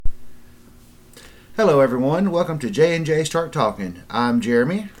Hello, everyone. Welcome to J&J Start Talking. I'm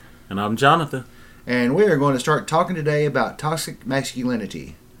Jeremy, And I'm Jonathan. and we are going to start talking today about toxic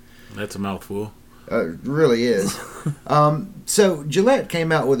masculinity. That's a mouthful. It really is. So Gillette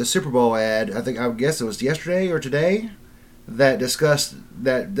came out with a Super Bowl ad. I guess it was yesterday or today that discussed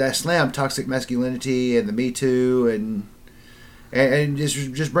that slammed toxic masculinity and the Me Too and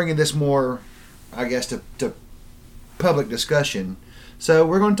just bringing this more, I guess, to public discussion. So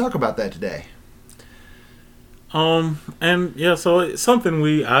we're going to talk about that today. So it's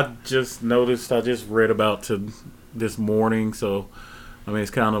something I just noticed, I just read about this morning, so I mean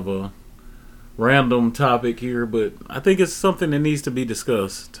it's kind of a random topic here, but I think it's something that needs to be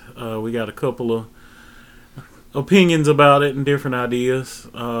discussed. We got a couple of opinions about it and different ideas.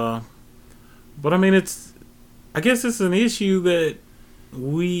 But I mean I guess it's an issue that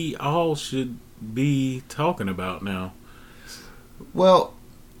we all should be talking about now. Well,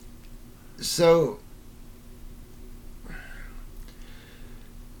 so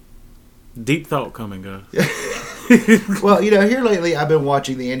Deep thought coming, guys. well, here lately I've been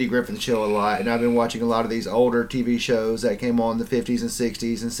watching the Andy Griffith Show a lot, and I've been watching a lot of these older TV shows that came on in the 50s and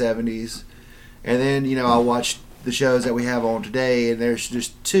 60s and 70s. And then, I'll watch the shows that we have on today, and there's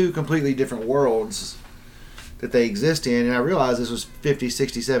just two completely different worlds that they exist in. And I realized this was 50,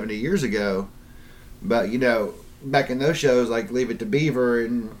 60, 70 years ago. But, back in those shows, like Leave It to Beaver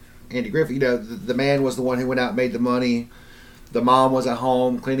and Andy Griffith, the man was the one who went out and made the money. The mom was at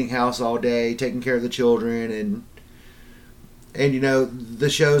home cleaning house all day, taking care of the children, and the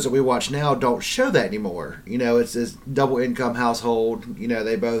shows that we watch now don't show that anymore. It's this double income household.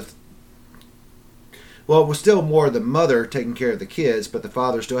 They both. Well, it was still more the mother taking care of the kids, but the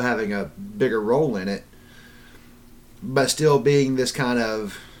father still having a bigger role in it. But still being this kind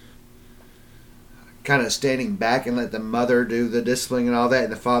of standing back and let the mother do the discipline and all that,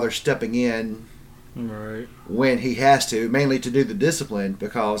 and the father stepping in. Right. When he has to, mainly to do the discipline,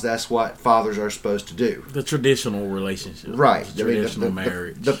 because that's what fathers are supposed to do. The traditional relationship. Right. The traditional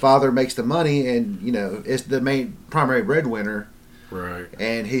marriage. The father makes the money and, is the main primary breadwinner. Right.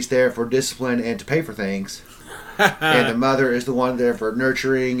 And he's there for discipline and to pay for things. And the mother is the one there for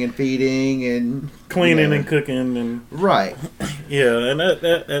nurturing and feeding and... Cleaning and cooking and... Right. Yeah, and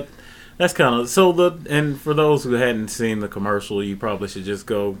that's kind of and for those who hadn't seen the commercial, you probably should just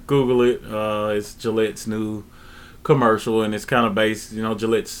go Google it. It's Gillette's new commercial, and it's kind of based.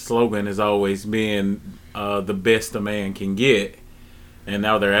 Gillette's slogan has always been the best a man can get, and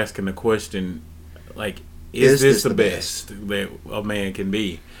now they're asking the question, like, is this the best that a man can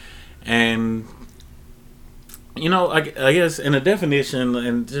be? And I guess in a definition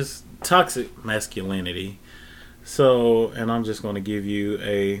and just toxic masculinity. So, and I'm just going to give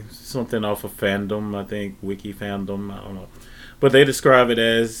you something off of Fandom, I think, Wiki Fandom, I don't know. But they describe it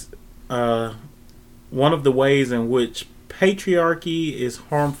as one of the ways in which patriarchy is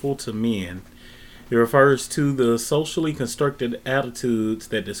harmful to men. It refers to the socially constructed attitudes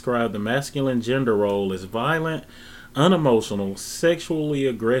that describe the masculine gender role as violent, unemotional, sexually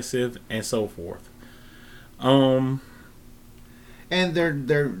aggressive, and so forth. And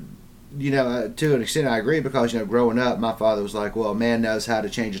they're to an extent, I agree because growing up, my father was like, "Well, a man knows how to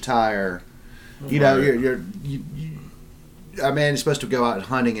change a tire." A man is supposed to go out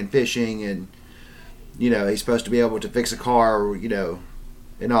hunting and fishing, and he's supposed to be able to fix a car,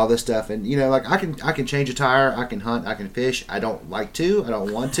 and all this stuff. And like I can change a tire, I can hunt, I can fish. I don't like to, I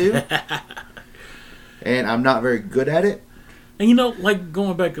don't want to, and I'm not very good at it. And like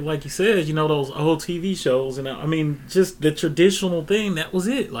going back, like you said, those old TV shows, and I mean, just the traditional thing, that was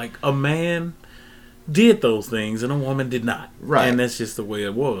it. Like, a man did those things and a woman did not. Right. And that's just the way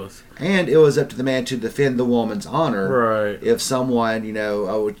it was. And it was up to the man to defend the woman's honor. Right. If someone,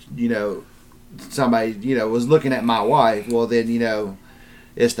 somebody, was looking at my wife, well, then,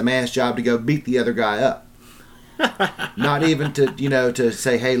 it's the man's job to go beat the other guy up. Not even to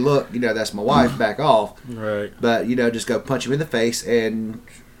say, hey, look, that's my wife, back off. Right. But, just go punch him in the face and,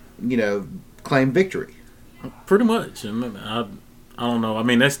 claim victory. Pretty much. And I don't know. I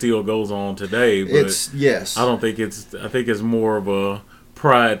mean, that still goes on today. But yes. I think it's more of a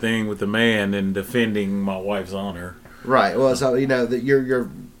pride thing with the man than defending my wife's honor. Right. Well, so, that you're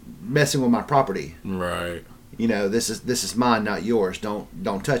messing with my property. Right. This is mine, not yours.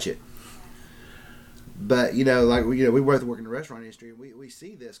 Don't touch it. But, like, we both work in the restaurant industry, and we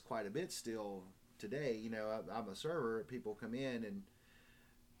see this quite a bit still today. I'm a server, people come in, and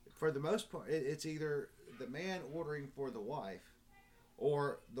for the most part, it's either the man ordering for the wife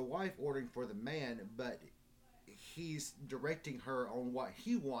or the wife ordering for the man, but he's directing her on what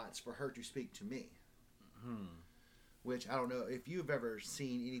he wants for her to speak to me. Which I don't know if you've ever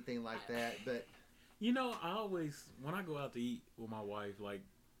seen anything like that, but You know, I always, when I go out to eat with my wife, like,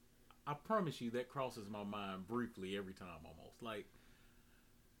 I promise you that crosses my mind briefly every time almost. Like,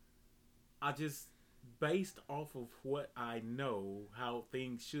 I just, based off of what I know how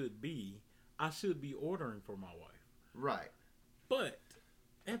things should be, I should be ordering for my wife. Right. But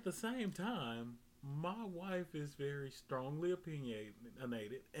at the same time, my wife is very strongly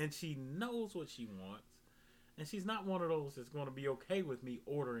opinionated and she knows what she wants. And she's not one of those that's going to be okay with me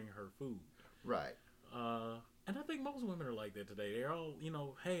ordering her food. Right. And I think most women are like that today. They're all,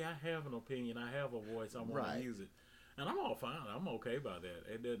 hey, I have an opinion. I have a voice. I want to use it. And I'm all fine. I'm okay by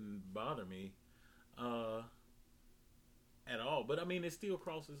that. It doesn't bother me at all. But, I mean, it still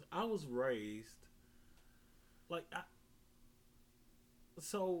crosses. I was raised,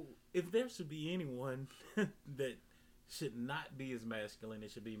 so if there should be anyone that should not be as masculine,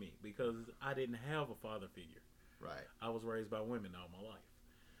 it should be me. Because I didn't have a father figure. Right. I was raised by women all my life.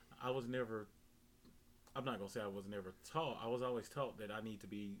 I'm not gonna say I was never taught. I was always taught that I need to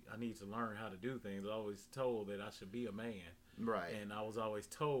learn how to do things. I was always told that I should be a man. Right. And I was always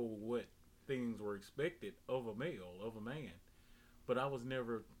told what things were expected of a man. But I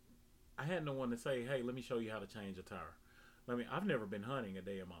had no one to say, hey, let me show you how to change a tire. I've never been hunting a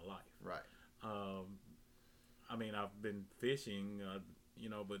day in my life. Right. I've been fishing,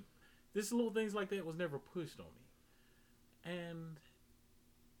 but just little things like that was never pushed on me. And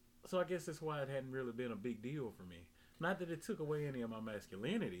so I guess that's why it hadn't really been a big deal for me. Not that it took away any of my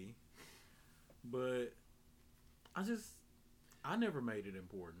masculinity, but I never made it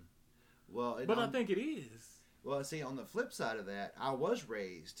important. Well, but I think it is. Well, see, on the flip side of that, I was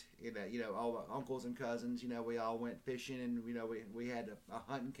raised in that, all my uncles and cousins, we all went fishing and, we had a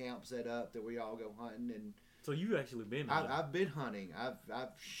hunting camp set up that we all go hunting. And so you actually been hunting? I've been hunting. I've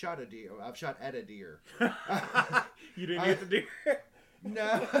shot a deer. I've shot at a deer. You didn't get the deer?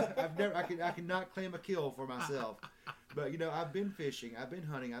 No, I've never. I cannot claim a kill for myself, but I've been fishing, I've been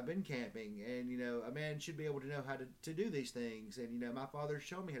hunting, I've been camping, and a man should be able to know how to do these things. And my father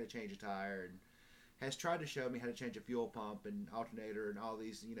showed me how to change a tire, and has tried to show me how to change a fuel pump and alternator and all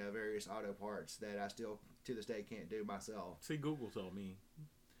these various auto parts that I still to this day can't do myself. See, Google taught me,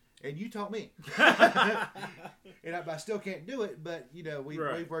 and you taught me, and I still can't do it. But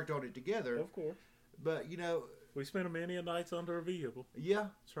we've worked on it together, of course. But we spent many a nights under a vehicle. Yeah.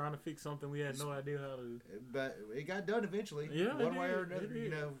 Trying to fix something we had no idea how to. But it got done eventually. Yeah, one way or another.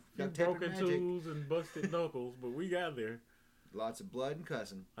 Broken tools and busted knuckles, but we got there. Lots of blood and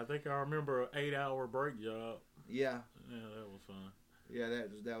cussing. I think I remember an 8-hour brake job. Yeah. Yeah, that was fun. Yeah,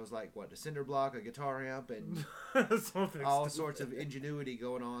 that was like what, a cinder block, a guitar amp, and all sorts of ingenuity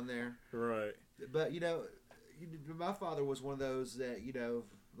going on there. Right. But my father was one of those that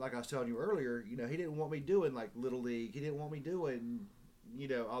like I was telling you earlier, he didn't want me doing like Little League. He didn't want me doing,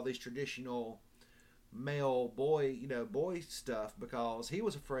 all these traditional male boy stuff because he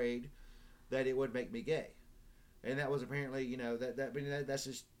was afraid that it would make me gay, and that was apparently that's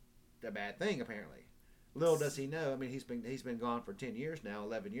just a bad thing apparently. Little does he know. I mean, he's been gone for 10 years now,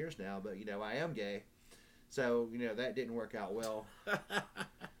 11 years now, but I am gay, so that didn't work out well.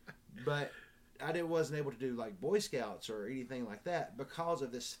 But I wasn't able to do like Boy Scouts or anything like that because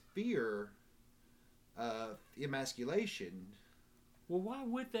of this fear of emasculation. Well, why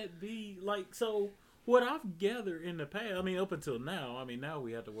would that be? So what I've gathered in the past, up until now, now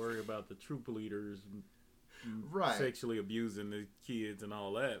we have to worry about the troop leaders right. sexually abusing the kids and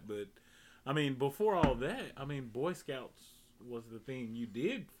all that. But, before all that, Boy Scouts was the thing you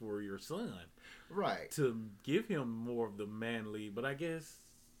did for your son. Right. To give him more of the manly, but I guess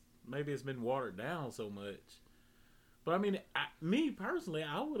maybe it's been watered down so much. But me personally,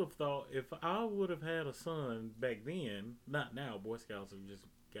 I would have thought if I would have had a son back then, not now, Boy Scouts have just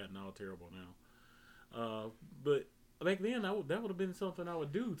gotten all terrible now. But back then, that would have been something I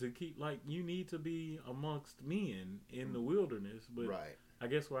would do to keep, you need to be amongst men in the wilderness. But right. I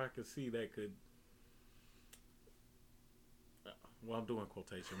guess where I could see that could. Well, I'm doing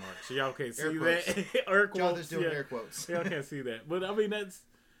quotation marks, so y'all can't see that. Air quotes. Jonathan's doing air quotes. Y'all can't see that. But that's.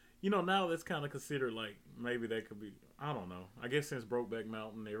 Now that's kind of considered maybe that could be, I don't know. I guess since Brokeback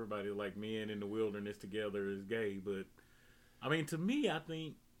Mountain, everybody men in the wilderness together is gay. But, to me, I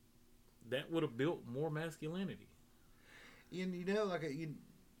think that would have built more masculinity. And,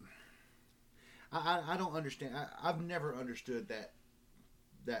 I don't understand. I've never understood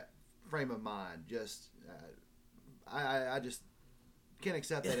that frame of mind. Just, I just can't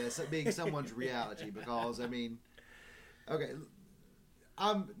accept that as being someone's reality because, okay,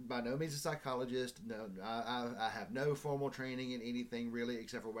 I'm by no means a psychologist. No, I have no formal training in anything really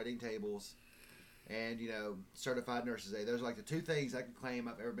except for waiting tables and, certified nurse's aide. Those are the two things I can claim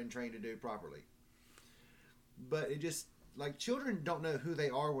I've ever been trained to do properly. but it just like children don't know who they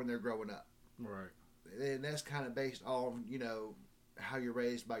are when they're growing up, Right. and that's kind of based on how you're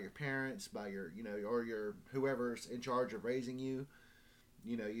raised by your parents, by your or your whoever's in charge of raising you.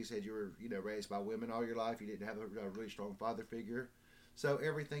 You said you were raised by women all your life. You didn't have a really strong father figure, so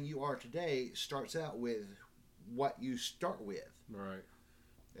everything you are today starts out with what you start with, Right.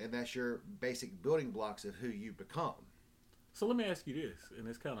 and that's your basic building blocks of who you become. So let me ask you this, and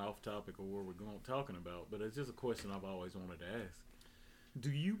it's kind of off topic of where we're talking about, but it's just a question I've always wanted to ask. Do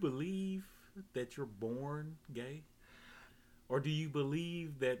you believe that you're born gay? Or do you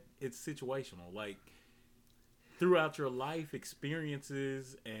believe that it's situational? Like, throughout your life,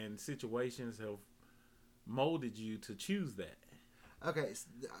 experiences and situations have molded you to choose that? Okay,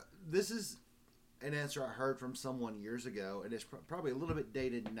 this is an answer I heard from someone years ago, and it's probably a little bit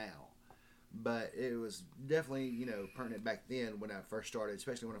dated now. But it was definitely, pertinent back then when I first started,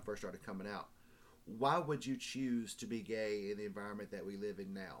 especially when I first started coming out. Why would you choose to be gay in the environment that we live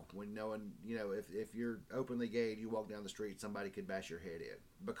in now? When no one, if you're openly gay and you walk down the street, somebody could bash your head in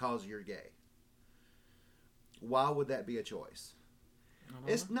because you're gay. Why would that be a choice?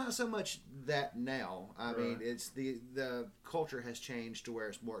 It's not so much that now. I mean, it's the culture has changed to where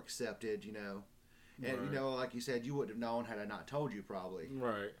it's more accepted, And, like you said, you wouldn't have known had I not told you probably.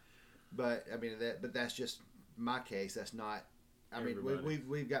 Right. But I mean but that's just my case. That's not. I mean,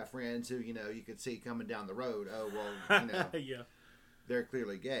 we've got friends who you could see coming down the road. Oh well, yeah, they're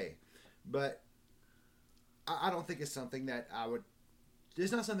clearly gay. But I don't think it's something that I would.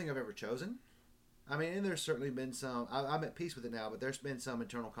 It's not something I've ever chosen. I mean, and there's certainly been some. I'm at peace with it now, but there's been some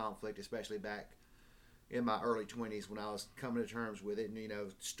internal conflict, especially back in my early 20s when I was coming to terms with it,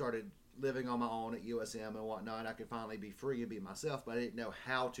 and started living on my own at USM and whatnot. I could finally be free and be myself, but I didn't know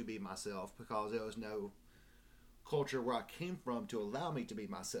how to be myself because there was no culture where I came from to allow me to be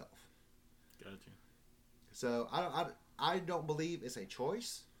myself. Gotcha. So I don't believe it's a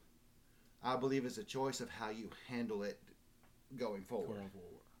choice. I believe it's a choice of how you handle it going forward.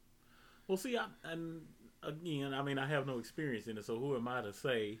 Well, see, and again, I mean, I have no experience in it, so who am I to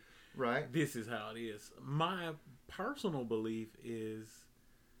say right? This is how it is? My personal belief is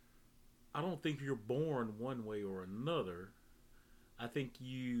I don't think you're born one way or another. I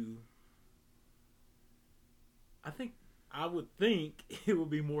would think it would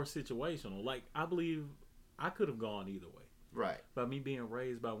be more situational. Like, I believe I could have gone either way. Right. By me being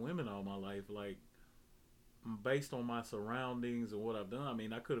raised by women all my life, like, based on my surroundings and what I've done, I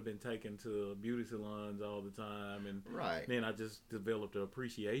mean, I could have been taken to beauty salons all the time, and right. then I just developed an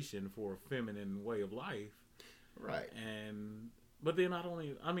appreciation for a feminine way of life. Right. But then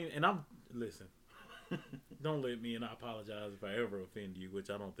listen, don't let me, and I apologize if I ever offend you, which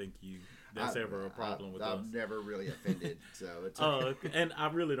I don't think that's ever a problem with us. I've never really offended, so it's okay. And I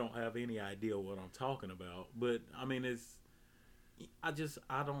really don't have any idea what I'm talking about, but I mean, I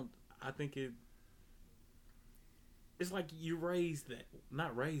think it's like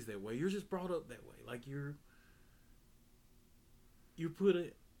not raised that way. You're just brought up that way. Like you put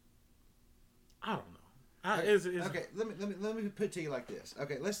it, I don't know. Okay, let me put it to you like this.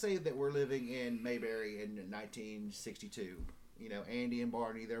 Okay, let's say that we're living in Mayberry in 1962. Andy and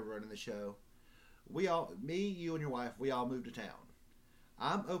Barney, they're running the show. Me, you, and your wife, we all moved to town.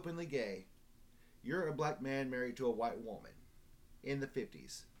 I'm openly gay. You're a black man married to a white woman in the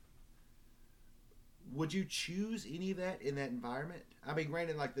 50s. Would you choose any of that in that environment? I mean,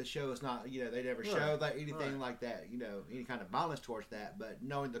 granted, like the show is not, they never show like anything like that, any kind of violence towards that, but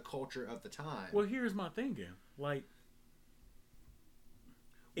knowing the culture of the time. Well, here's my thinking. Like,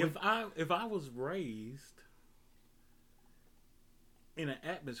 if I was raised in an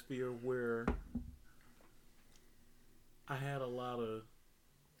atmosphere where I had a lot of,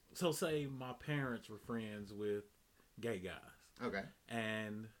 so say my parents were friends with gay guys. Okay.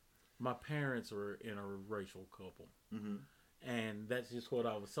 And my parents were in a racial couple. Mm-hmm. And that's just what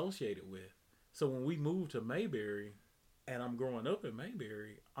I was associated with. So when we moved to Mayberry, and I'm growing up in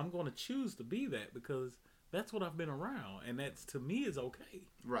Mayberry, I'm going to choose to be that because that's what I've been around. And that's, to me, is okay.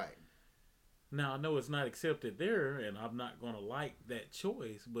 Right. Now, I know it's not accepted there, and I'm not going to like that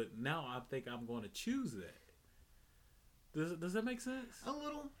choice, but now I think I'm going to choose that. Does that make sense? A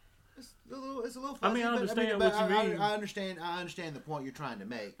little. It's a little fuzzy, I mean, I understand what you mean. I understand the point you're trying to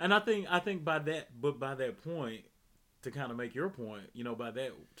make. And I think by that point, to kind of make your point, by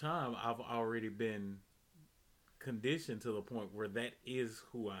that time, I've already been conditioned to the point where that is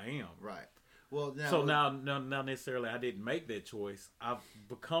who I am. Right. Well, now necessarily I didn't make that choice. I've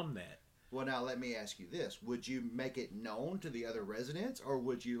become that. Well, now let me ask you this: would you make it known to the other residents, or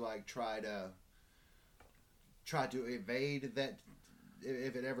would you try to evade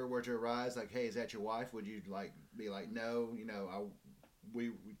if it ever were to arise, like, hey, is that your wife? Would you like be like, no,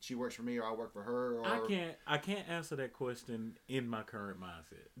 she works for me or I work for her? Or I can't answer that question in my current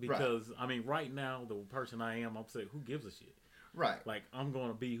mindset because I mean, right now the person I am, I'm saying, who gives a shit? Right. Like, I'm going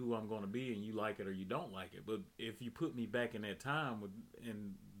to be who I'm going to be, and you like it or you don't like it. But if you put me back in that time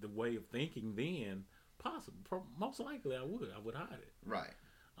in the way of thinking, then most likely I would hide it. Right.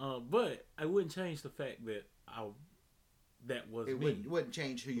 But I wouldn't change the fact that that was me. It wouldn't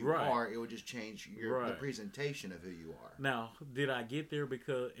change who you are. It would just change the presentation of who you are. Now, did I get there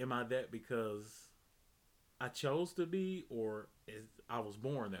because I chose to be, or I was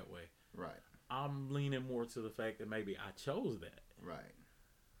born that way? Right. I'm leaning more to the fact that maybe I chose that. Right.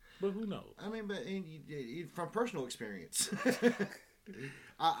 But who knows? I mean, but from personal experience,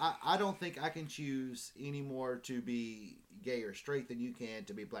 I don't think I can choose any more to be gay or straight than you can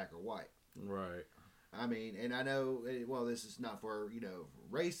to be black or white. Right. I mean, and I know, well, this is not for,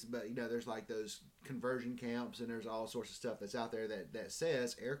 race, but, there's like those conversion camps and there's all sorts of stuff that's out there that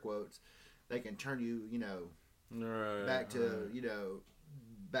says, air quotes, they can turn you, back to,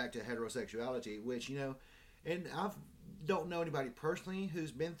 back to heterosexuality, which, and I don't know anybody personally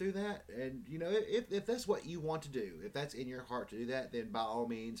who's been through that. And, if that's what you want to do, if that's in your heart to do that, then by all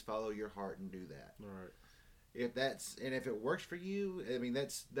means follow your heart and do that. Right. If it works for you, I mean,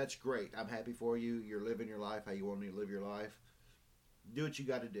 that's great. I'm happy for you. You're living your life how you want to live your life. Do what you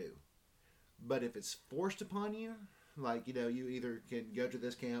got to do. But if it's forced upon you, like, you either can go to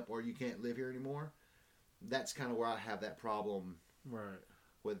this camp or you can't live here anymore, that's kind of where I have that problem. Right.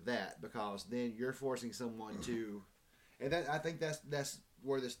 With that, because then you're forcing someone to, and I think that's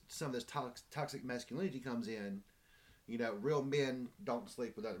where some of this toxic masculinity comes in. Real men don't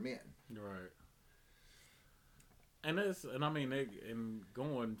sleep with other men. Right. And I mean, and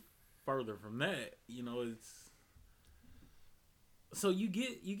going further from that, it's so you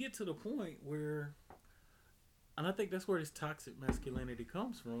get to the point where, and I think that's where this toxic masculinity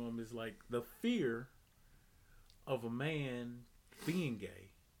comes from, is like the fear of a man being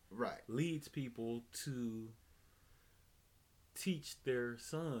gay, right, leads people to teach their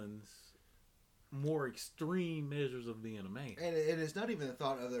sons more extreme measures of being a man. And it's not even the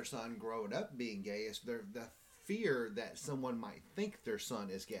thought of their son growing up being gay. It's the fear that someone might think their son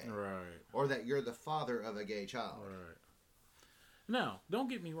is gay. Right. Or that you're the father of a gay child. Right. Now, don't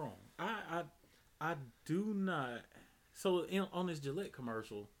get me wrong. I do not. So on this Gillette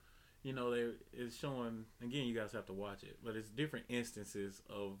commercial, it's showing, again, you guys have to watch it, but it's different instances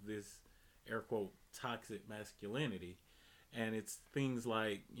of this, air quote, toxic masculinity. And it's things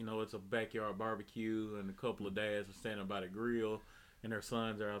like, it's a backyard barbecue and a couple of dads are standing by the grill and their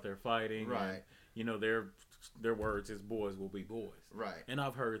sons are out there fighting. Right. And, their words is boys will be boys. Right. And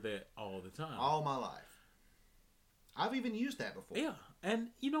I've heard that all the time. All my life. I've even used that before. Yeah. And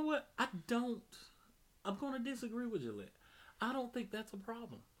you know what? I'm going to disagree with Gillette. I don't think that's a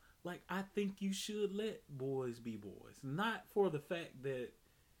problem. Like, I think you should let boys be boys. Not for the fact that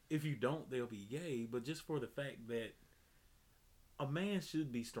if you don't, they'll be gay, but just for the fact that a man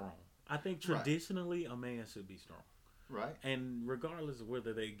should be strong. I think traditionally a man should be strong. Right. And regardless of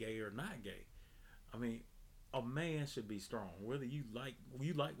whether they're gay or not gay, I mean, a man should be strong. Whether you like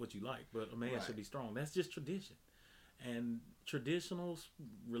what you like, but a man should be strong. That's just tradition. And traditionals,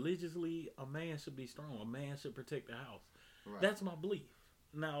 religiously, a man should be strong. A man should protect the house. Right. That's my belief.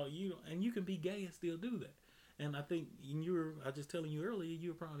 Now, you can be gay and still do that. And I think I was just telling you earlier,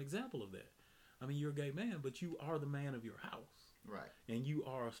 you're a prime example of that. I mean, you're a gay man, but you are the man of your house. Right. And you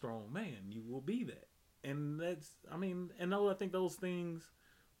are a strong man. You will be that. And I think those things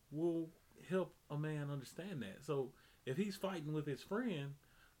will help a man understand that. So if he's fighting with his friend,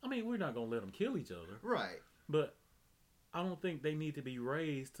 I mean, we're not going to let them kill each other. Right. But I don't think they need to be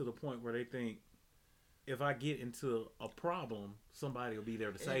raised to the point where they think, if I get into a problem, somebody will be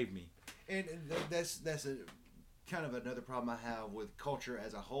there to save me. And that's a kind of another problem I have with culture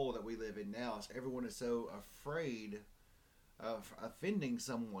as a whole that we live in now. Is everyone is so afraid of offending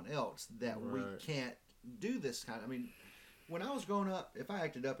someone else that we can't do this kind of. I mean, when I was growing up, if I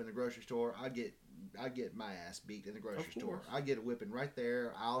acted up in the grocery store, I'd get my ass beat in the grocery store. I'd get a whipping right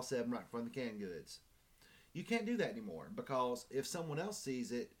there, aisle 7, right in front of the canned goods. You can't do that anymore because if someone else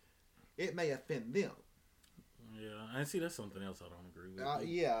sees it, it may offend them. Yeah, I see. That's something else I don't agree with.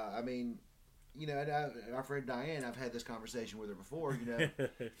 Yeah, I mean, our friend Diane, I've had this conversation with her before.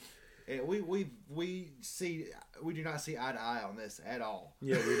 And we do not see eye to eye on this at all.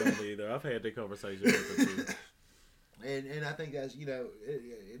 Yeah, we don't either. I've had that conversation with her too. And I think that's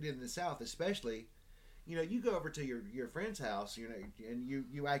in the South especially, you go over to your friend's house, and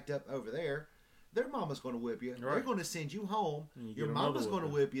you act up over there. their mama's going to whip you. Right. They're going to send you home. Your mama's going to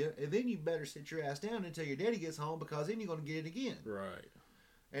whip you, and then you better sit your ass down until your daddy gets home, because then you're going to get it again. Right.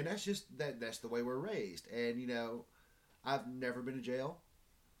 And that's just that's the way we're raised. And you know, I've never been to jail.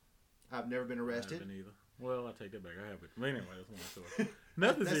 I've never been arrested. I haven't either. Well, I take that back. I haven't. But anyway, that's one story.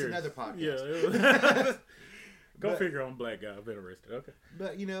 Nothing that's serious. Another podcast. Yeah. Go figure. I'm a black guy. I've been arrested. Okay.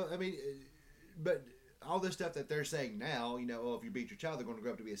 But you know, I mean, but all this stuff that they're saying now, you know, if you beat your child, they're going to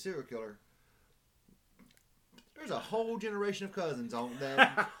grow up to be a serial killer. There's a whole generation of cousins on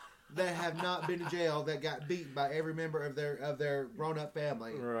that that have not been to jail, that got beat by every member of their grown up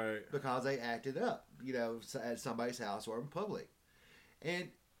family, right? Because they acted up, you know, at somebody's house or in public. And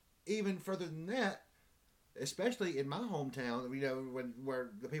even further than that, especially in my hometown, you know,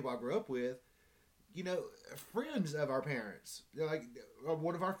 where the people I grew up with, you know, friends of our parents, like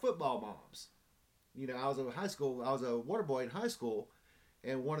one of our football moms. You know, I was a water boy in high school,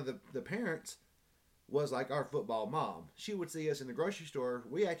 and one of the parents was like our football mom. She would see us in the grocery store.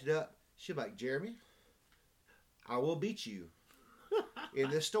 We acted up. She'd be like, Jeremy, I will beat you in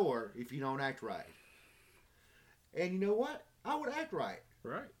this store if you don't act right. And you know what? I would act right.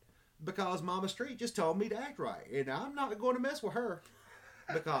 Right. Because Mama Street just told me to act right. And I'm not going to mess with her.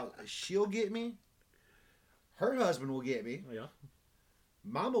 Because she'll get me. Her husband will get me. Yeah.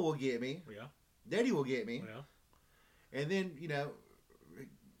 Mama will get me. Yeah. Daddy will get me. Yeah. And then, you know,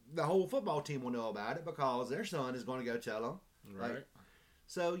 the whole football team will know about it because their son is going to go tell them. Right. Like,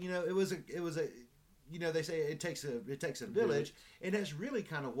 so, you know, it was a, you know, they say it takes a village, and that's really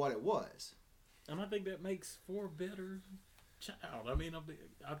kind of what it was. And I think that makes for a better child. I mean,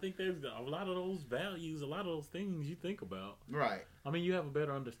 I think there's a lot of those values, a lot of those things you think about. Right. I mean, you have a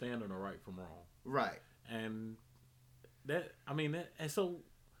better understanding of right from wrong. Right. And and so,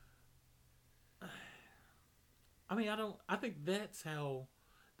 I mean, I think that's how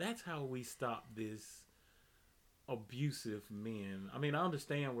we stop this abusive men. I mean, I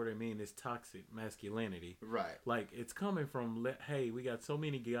understand what they mean is toxic masculinity. Right. Like, it's coming from, hey, we got so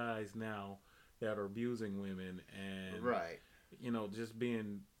many guys now that are abusing women and, right. You know, just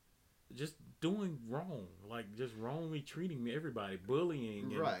doing wrong, like just wrongly treating everybody,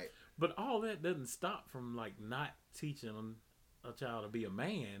 bullying. And, right. But all that doesn't stop from, like, not teaching a child to be a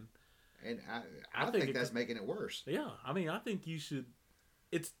man. And I think that's making it worse. Yeah. I mean, I think you should.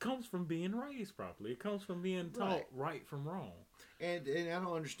 It comes from being raised properly. It comes from being taught right from wrong. And I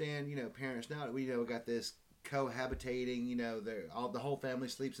don't understand, you know, parents now that we got this cohabitating, you know, the whole family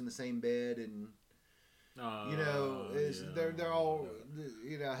sleeps in the same bed, and you know, they're all,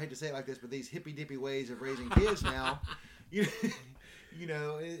 you know, I hate to say it like this, but these hippy dippy ways of raising kids now, you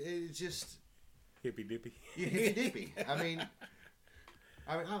know, it's just hippy dippy. Yeah, hippy dippy. I mean,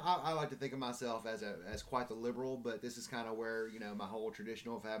 I like to think of myself as quite the liberal, but this is kind of where, you know, my whole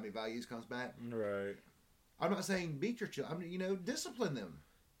traditional family values comes back. Right. I'm not saying beat your children. I mean, you know, discipline them.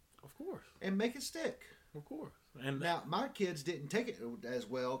 Of course. And make it stick. Of course. And now, my kids didn't take it as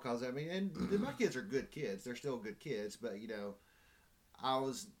well because, I mean, and my kids are good kids. They're still good kids, but, you know,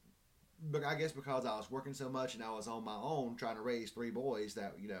 but I guess because I was working so much and I was on my own trying to raise 3 boys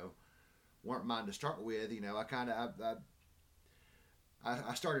that, you know, weren't mine to start with, you know,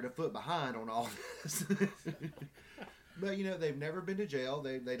 I started a foot behind on all this. But, you know, they've never been to jail.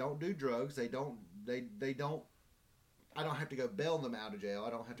 They don't do drugs. They don't I don't have to go bail them out of jail. I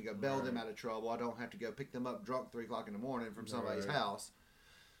don't have to go bail them out of trouble. I don't have to go pick them up drunk 3 o'clock in the morning from somebody's house.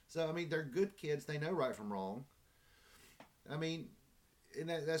 So, I mean, they're good kids. They know right from wrong. I mean, and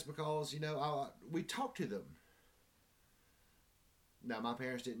that's because, you know, we talk to them. Now, my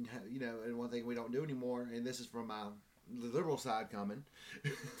parents didn't have, you know, and one thing we don't do anymore, and this is from the liberal side coming.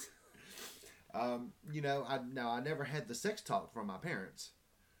 You know, I never had the sex talk from my parents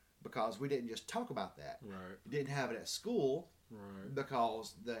because we didn't just talk about that. Right. We didn't have it at school. Right.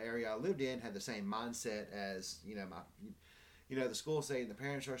 Because the area I lived in had the same mindset as, you know, the school saying the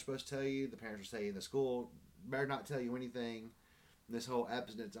parents are supposed to tell you, the parents are saying the school better not tell you anything. This whole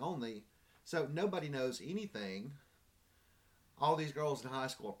abstinence only. So nobody knows anything. All these girls in high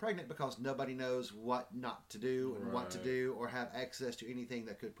school are pregnant because nobody knows what not to do and what to do or have access to anything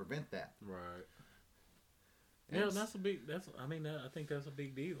that could prevent that. Right. Yeah, I think that's a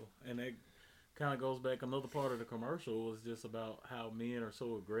big deal. And that kind of goes back, another part of the commercial is just about how men are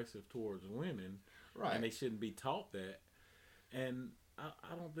so aggressive towards women. Right. And they shouldn't be taught that. And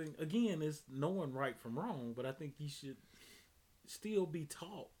I don't think, again, it's knowing right from wrong, but I think you should still be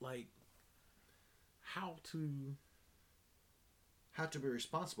taught, like, how to be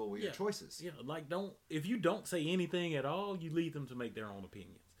responsible with your choices. Yeah, like, if you don't say anything at all, you lead them to make their own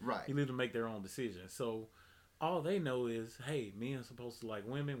opinions. Right. You lead them to make their own decisions. So all they know is, hey, men are supposed to like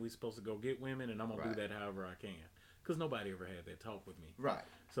women. We're supposed to go get women, and I'm gonna do that however I can. Because nobody ever had that talk with me. Right.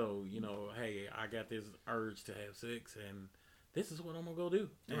 So hey, I got this urge to have sex, and this is what I'm gonna go do.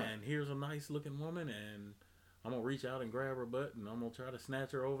 Right. And here's a nice looking woman, and I'm gonna reach out and grab her butt, and I'm gonna try to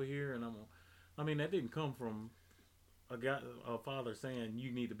snatch her over here, and I mean, that didn't come from a father saying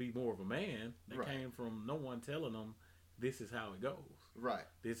you need to be more of a man. That came from no one telling them this is how it goes. Right.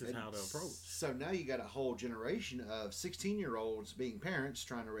 This is how to approach. So now you got a whole generation of 16-year-olds being parents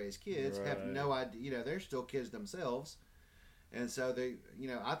trying to raise kids, have no idea, they're still kids themselves. And so they,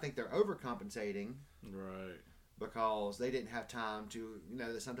 I think they're overcompensating. Right. Because they didn't have time to,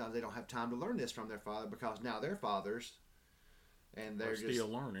 sometimes they don't have time to learn this from their father because now they're fathers. And they're still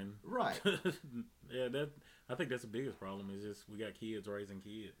learning. Right. Yeah, I think that's the biggest problem is just we got kids raising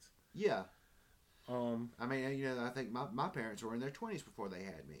kids. Yeah. I mean, I think my parents were in their 20s before they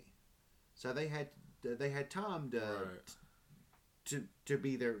had me, so they had time to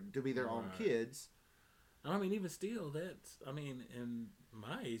be their own kids. And I mean, even still, in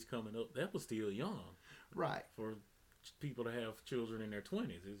my age coming up, that was still young, right? For people to have children in their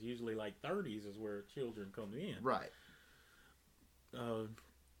 20s, it's usually like 30s is where children come in, right?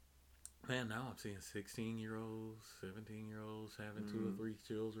 Man, now I'm seeing 16-year-olds, 17-year-olds having 2 or 3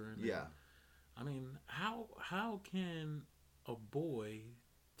 children. Yeah. I mean, how can a boy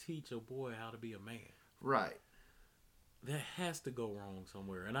teach a boy how to be a man? Right. That has to go wrong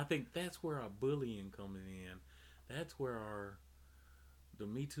somewhere. And I think that's where our bullying coming in. That's where the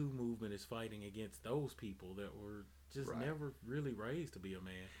Me Too movement is fighting against those people that were just never really raised to be a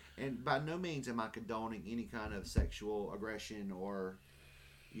man. And by no means am I condoning any kind of sexual aggression or,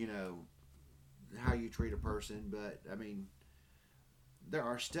 how you treat a person. But, I mean, there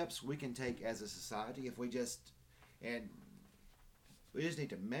are steps we can take as a society if we just need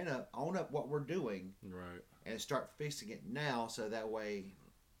to man up, own up what we're doing, right, and start fixing it now. So that way,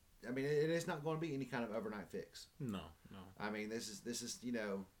 I mean, it's not going to be any kind of overnight fix. No. I mean, this is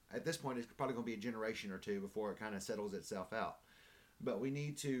at this point, it's probably going to be a generation or two before it kind of settles itself out. But we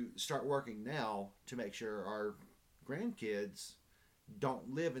need to start working now to make sure our grandkids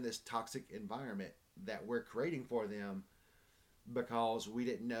don't live in this toxic environment that we're creating for them. Because we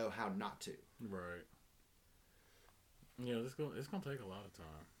didn't know how not to. Right. Yeah, it's gonna take a lot of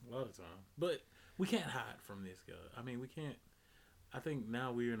time. But we can't hide from this, guy. I mean, we can't. I think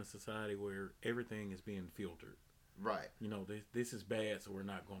now we're in a society where everything is being filtered. Right. This is bad, so we're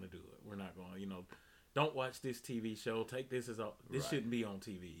not going to do it. We're not going to, don't watch this TV show. Take this as this shouldn't be on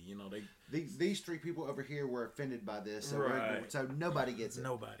TV. These 3 people over here were offended by this, so, so nobody gets it.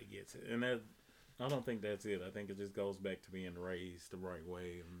 Nobody gets it, and I don't think that's it. I think it just goes back to being raised the right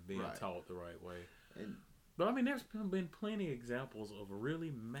way and being taught the right way. But I mean, there's been plenty of examples of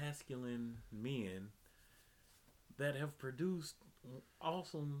really masculine men that have produced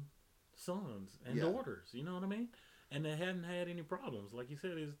awesome sons and daughters. You know what I mean? And they hadn't had any problems. Like you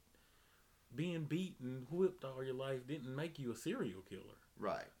said, is being beat and whipped all your life didn't make you a serial killer.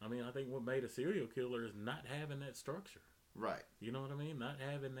 Right. I mean, I think what made a serial killer is not having that structure. Right. You know what I mean? Not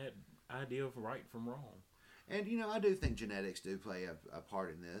having that idea of right from wrong. And, I do think genetics do play a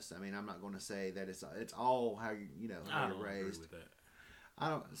part in this. I mean, I'm not going to say that it's all how how you're raised. I don't agree with that.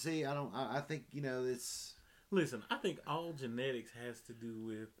 I think, it's... Listen, I think all genetics has to do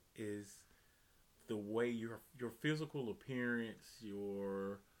with is the way your physical appearance,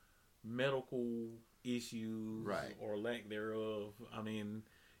 your medical issues or lack thereof. I mean,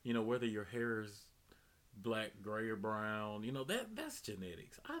 whether your hair is black, gray, or brown, that's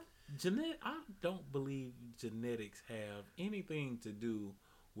genetics. I don't believe genetics have anything to do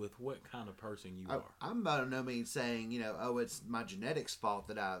with what kind of person you are. I'm by no means saying, it's my genetics fault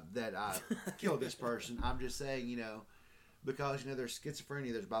that I killed this person. I'm just saying, because there's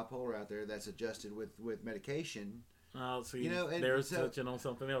schizophrenia, there's bipolar out there that's adjusted with medication. See, there's touching on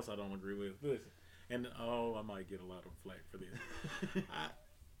something else I don't agree with. Listen, and I might get a lot of flack for this.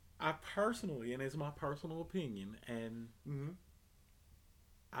 I personally, and it's my personal opinion, and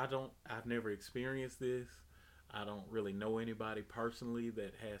I've never experienced this. I don't really know anybody personally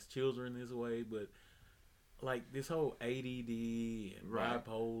that has children this way, but like this whole ADD and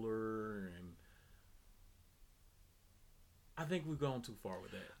bipolar, and I think we've gone too far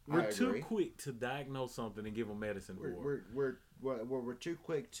with that. We're too quick to diagnose something and give them medicine for it. We're too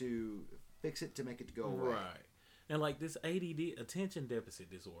quick to fix it to make it go away. Right. And like this ADD, attention deficit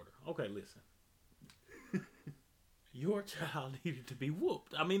disorder. Okay, listen. Your child needed to be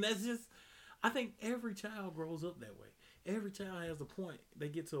whooped. I mean, that's just... I think every child grows up that way. every child has a point. They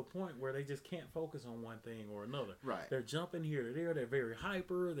get to a point where they just can't focus on one thing or another. Right. They're jumping here to there. They're very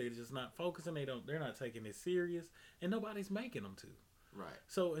hyper. They're just not focusing. They're not taking it serious, and nobody's making them to. Right.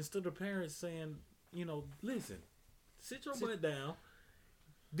 So instead of parents saying, listen, sit your butt down.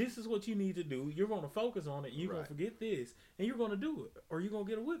 This is what you need to do. You're going to focus on it. You're going to forget this, and you're going to do it, or you're going to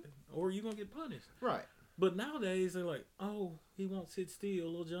get a whipping, or you're going to get punished. Right. But nowadays they're like, oh, he won't sit still.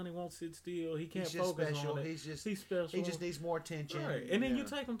 Little Johnny won't sit still. He can't focus special. on it. He's special. He just needs more attention. Right. And then you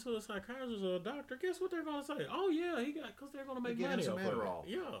take him to a psychiatrist or a doctor. Guess what they're going to say? Oh yeah, because they're going to make money off of it.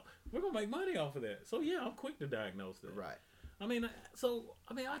 Yeah, we're going to make money off of that. So yeah, I'm quick to diagnose that. Right. I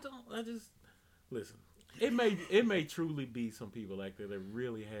just listen. It may truly be some people like that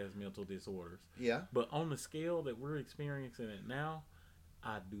really has mental disorders. Yeah. But on the scale that we're experiencing it now,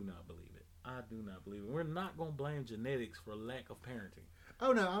 I do not believe it. We're not going to blame genetics for lack of parenting.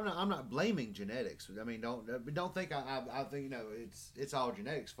 Oh no, I'm not blaming genetics. I mean, don't think I think it's all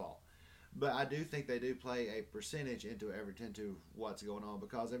genetics' fault. But I do think they do play a percentage into what's going on,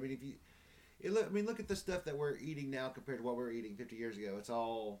 because I mean look at the stuff that we're eating now compared to what we were eating 50 years ago. It's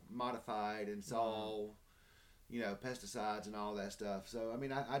all modified and it's all pesticides and all that stuff. So I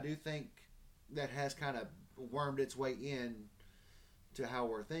mean I do think that has kind of wormed its way in to how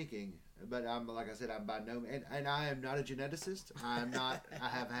we're thinking. But I'm by no and I am not a geneticist. I'm not. I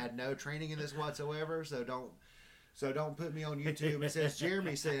have had no training in this whatsoever. So don't put me on YouTube. It says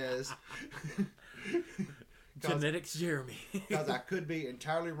Jeremy says genetics Jeremy, because I could be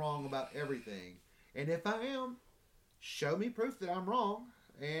entirely wrong about everything. And if I am, show me proof that I'm wrong,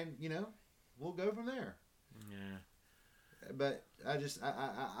 and we'll go from there. Yeah. But I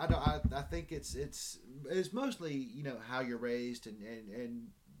think it's mostly how you're raised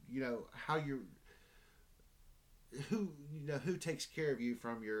and how you're who takes care of you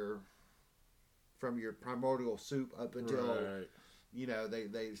from your primordial soup up until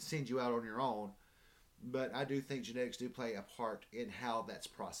they send you out on your own. But I do think genetics do play a part in how that's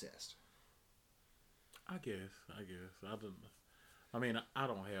processed. I guess I don't. I mean, I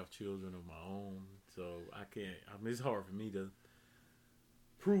don't have children of my own, so I can't. I mean, it's hard for me to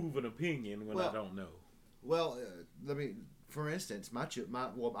prove an opinion when I don't know. Well, for instance, I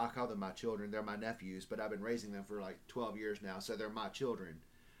call them my children. They're my nephews, but I've been raising them for like 12 years now, so they're my children.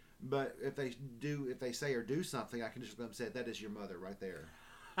 But if they say or do something, I can just let them say, that is your mother right there.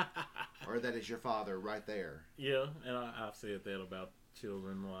 Or that is your father right there. Yeah, and I've said that about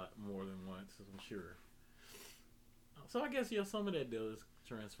children a lot more than once, I'm sure. So I guess, some of that does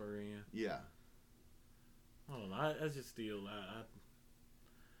transfer in. Yeah. I don't know. I just still,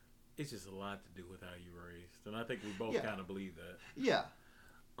 it's just a lot to do with how you raised. And I think we both kind of believe that. Yeah.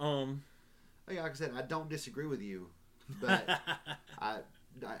 Like I said, I don't disagree with you, but I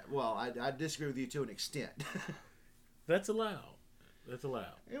disagree with you to an extent. That's allowed.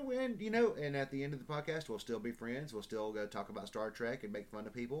 And at the end of the podcast, we'll still be friends. We'll still go talk about Star Trek and make fun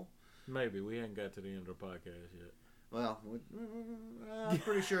of people. Maybe. We haven't got to the end of the podcast yet. Well, I'm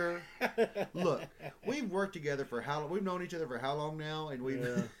pretty sure. Look, we've worked together we've known each other for how long now? And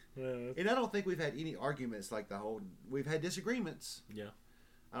and I don't think we've had any arguments we've had disagreements. Yeah.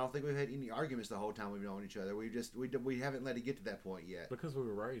 I don't think we've had any arguments the whole time we've known each other. We haven't let it get to that point yet. Because we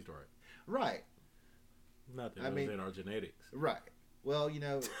were raised right. Right. Not that it was in our genetics. Right. Well,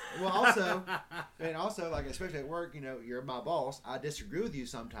 also, and also, like, especially at work, you're my boss. I disagree with you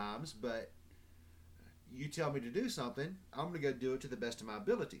sometimes, but you tell me to do something, I'm going to go do it to the best of my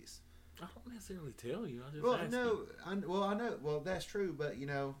abilities. I don't necessarily tell you. I just ask you. I know. Well, that's true, but,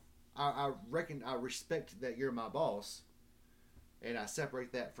 I reckon I respect that you're my boss, and I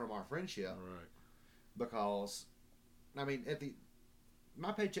separate that from our friendship. Right. Because, I mean,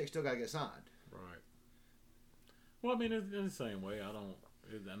 my paycheck still got to get signed. Right. Well, I mean, in the same way,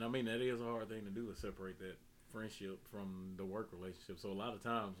 and I mean, that is a hard thing to do, to separate that friendship from the work relationship. So a lot of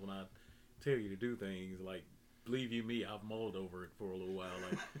times when I tell you to do things, like, believe you me, I've mulled over it for a little while.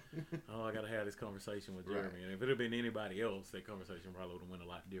 Like, I got to have this conversation with Jeremy. Right. And if it had been anybody else, that conversation probably would have went a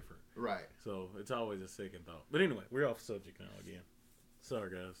lot different. Right. So it's always a second thought. But anyway, we're off subject now again.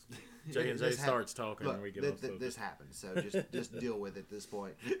 Sorry, guys. J&J starts talking and we get off subject. This happens, so just deal with it at this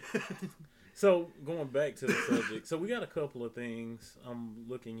point. So, going back to the subject. So, we got a couple of things I'm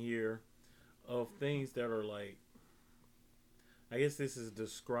looking here of things that are like, I guess this is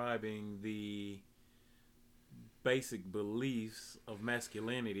describing the basic beliefs of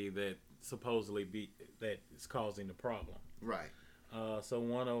masculinity that supposedly that is causing the problem. Right. So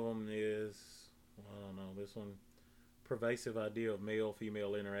one of them is, I don't know, this one, pervasive idea of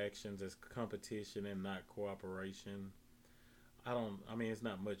male-female interactions as competition and not cooperation. I mean, it's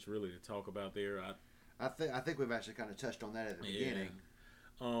not much really to talk about there. I think we've actually kind of touched on that at the beginning.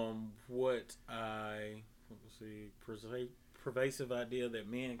 Let's see, pervasive idea that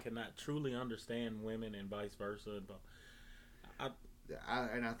men cannot truly understand women and vice versa. I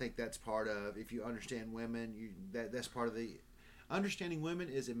think that's part of, if you understand women, that's part of the understanding women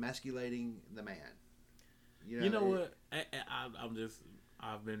is emasculating the man. You know what?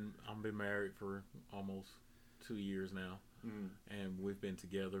 I've been married for almost 2 years now, and we've been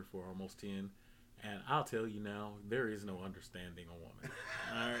together for almost 10. And I'll tell you now, there is no understanding a woman.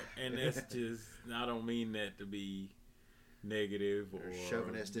 All right, and that's just, I don't mean that to be negative or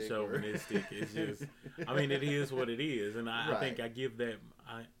chauvinistic. It's just, I mean, it is what it is, and I think I give that.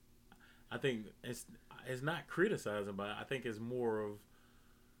 I think it's not criticizing, but I think it's more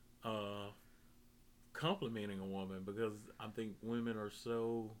of complimenting a woman, because I think women are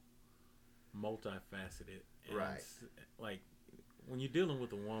so multifaceted. And right. Like when you're dealing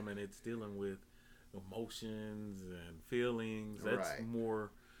with a woman, it's dealing with emotions and feelings. That's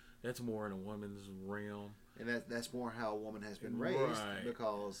more in a woman's realm. And that's more how a woman has been raised,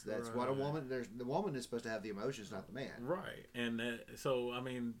 because that's what a woman. The woman is supposed to have the emotions, not the man. Right, and so I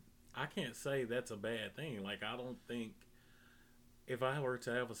mean, I can't say that's a bad thing. Like, I don't think if I were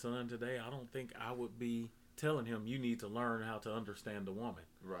to have a son today, I don't think I would be telling him, you need to learn how to understand a woman.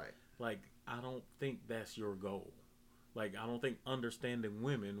 Right. Like, I don't think that's your goal. Like, I don't think understanding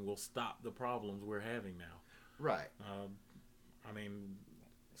women will stop the problems we're having now. Right. I mean,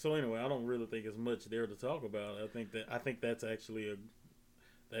 so anyway, I don't really think there's much there to talk about. I think that's actually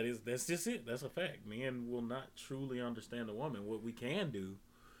that's just it. That's a fact. Men will not truly understand a woman. What we can do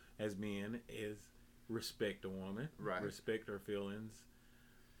as men is respect a woman, right. Respect her feelings,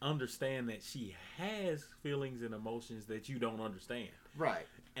 understand that she has feelings and emotions that you don't understand, right,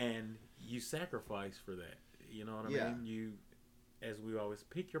 and you sacrifice for that. You know what I mean? You, as we always,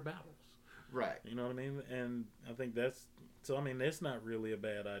 pick your battles, right? You know what I mean? And I think that's not really a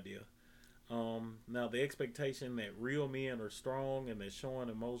bad idea. Now, the expectation that real men are strong and that showing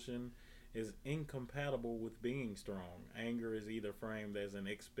emotion is incompatible with being strong. Anger is either framed as an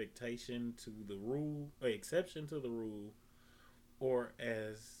exception to the rule, or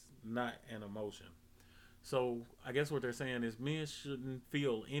as not an emotion. So I guess what they're saying is men shouldn't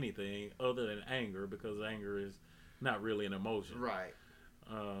feel anything other than anger, because anger is not really an emotion. Right.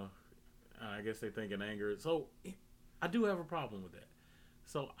 I guess they're thinking anger. So I do have a problem with that.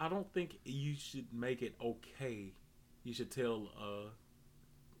 So I don't think you should make it okay. You should tell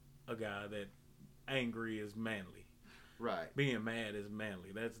a guy that angry is manly. Right. Being mad is manly.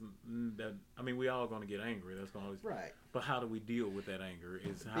 I mean, we all going to get angry. That's going to always. Right. But how do we deal with that anger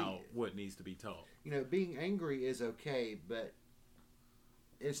is what needs to be taught. You know, being angry is okay, but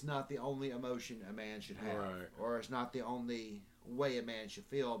it's not the only emotion a man should have, right. Or it's not the only way a man should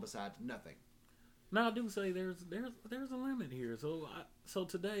feel besides nothing. Now, I do say there's a limit here. So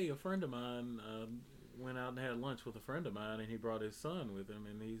today, a friend of mine went out and had lunch with a friend of mine, and he brought his son with him,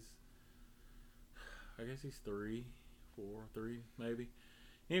 and I guess he's 3, 4, 3 maybe.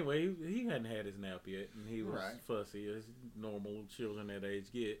 Anyway, he hadn't had his nap yet, and he was fussy, as normal children that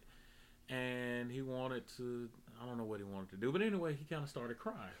age get. And he wanted to, I don't know what he wanted to do, but anyway, he kind of started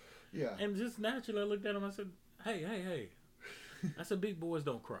crying. Yeah. And just naturally, I looked at him, I said, hey. I said, big boys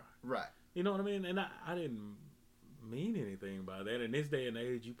don't cry. Right. You know what I mean? And I didn't mean anything by that. In this day and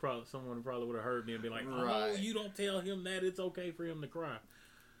age, someone probably would have heard me and be like, oh, you don't tell him that it's okay for him to cry.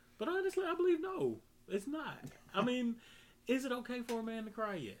 But honestly, I believe no, it's not. I mean, is it okay for a man to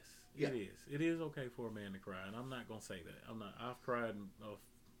cry? Yes, it is. It is okay for a man to cry, and I'm not going to say that. I've cried a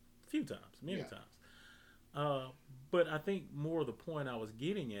few times, many times. But I think more of the point I was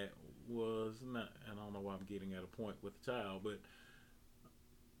getting at was not, and I don't know why I'm getting at a point with a child, but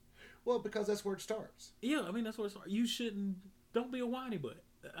well, because that's where it starts. Yeah, I mean, that's where it starts. Don't be a whiny butt.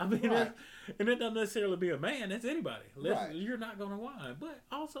 I mean, and it doesn't necessarily be a man. That's anybody. You're not going to whine. But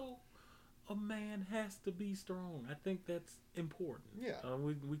also, a man has to be strong. I think that's important. Yeah.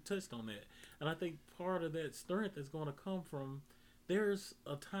 We touched on that. And I think part of that strength is going to come from, there's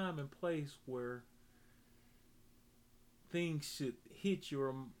a time and place where things should hit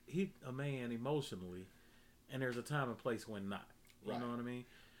a man emotionally, and there's a time and place when not. You know what I mean?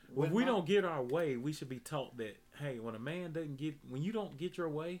 When we don't get our way, we should be taught that, hey, when you don't get your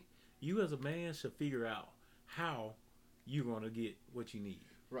way, you as a man should figure out how you're going to get what you need.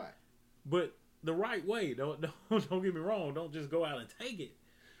 Right. But the right way, don't get me wrong, don't just go out and take it.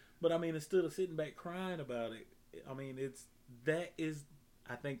 But I mean, instead of sitting back crying about it, I mean,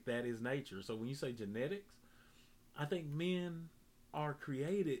 I think that is nature. So when you say genetics, I think men are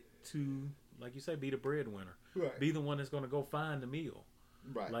created to, like you say, be the breadwinner. Right. Be the one that's going to go find the meal.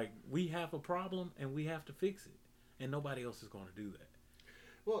 Right. Like, we have a problem and we have to fix it, and nobody else is going to do that.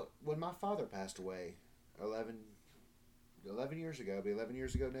 Well, when my father passed away 11 years ago, it'll be 11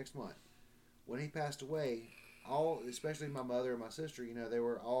 years ago next month, when he passed away, especially my mother and my sister, they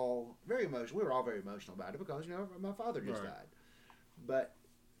were all very emotional. We were all very emotional about it because, my father just died. But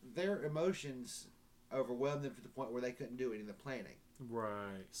their emotions overwhelmed them to the point where they couldn't do any of the planning.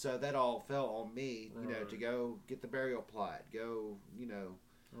 Right. So that all fell on me, to go get the burial plot, go,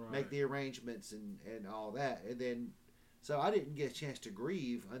 make the arrangements and all that. And then, so I didn't get a chance to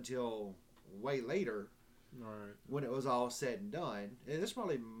grieve until way later. Right. When it was all said and done. And it's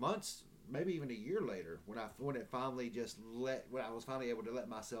probably months, maybe even a year later, when I was finally able to let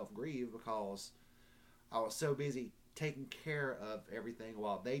myself grieve, because I was so busy taking care of everything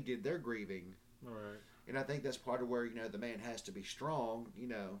while they did their grieving. Right. And I think that's part of where, the man has to be strong,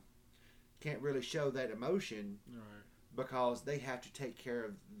 can't really show that emotion. Right. Because they have to take care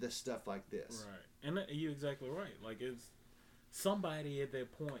of this stuff like this. Right. And you're exactly right. Like, it's somebody at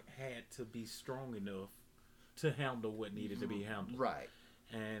that point had to be strong enough to handle what needed to be handled. Right.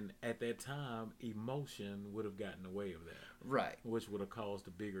 And at that time, emotion would have gotten in the way of that. Right. Which would have caused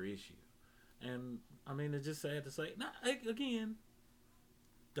a bigger issue. And, I mean, it's just sad to say. Now, again,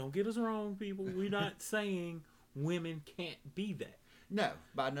 don't get us wrong, people. We're not saying women can't be that. No,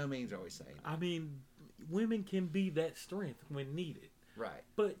 by no means are we saying that. I mean, women can be that strength when needed. Right.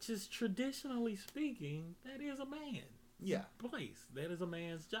 But just traditionally speaking, that is a man's place. That is a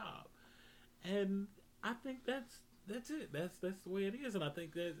man's job. And I think that's it. That's the way it is. And I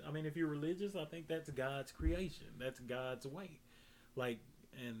think that, I mean, if you're religious, I think that's God's creation. That's God's way. Like,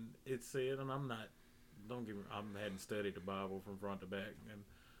 and it said, and don't get me, I hadn't studied the Bible from front to back.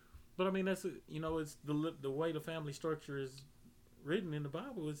 But I mean, that's, it's the way the family structure is written in the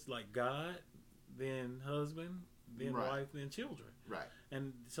Bible. It's like God, then husband, then wife, then children. Right.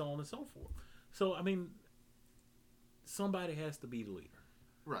 And so on and so forth. So, I mean, somebody has to be the leader.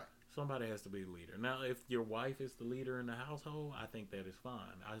 Right. Somebody has to be the leader. Now, if your wife is the leader in the household, I think that is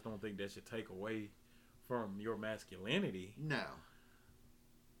fine. I don't think that should take away from your masculinity. No.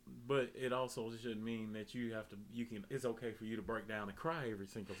 But it also shouldn't mean that it's okay for you to break down and cry every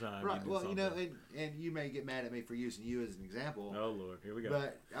single time. Right. Well, and you may get mad at me for using you as an example. Oh, Lord. Here we go.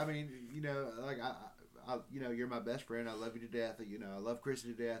 But, I mean, like, I you're my best friend. I love you to death. I love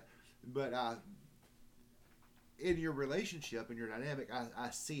Christy to death. But in your relationship, in your dynamic, I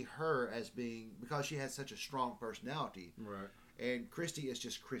see her as being, because she has such a strong personality. Right. And Christy is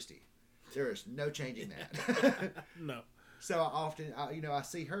just Christy. There is no changing that. No. So I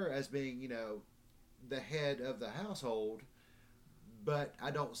see her as being, the head of the household, but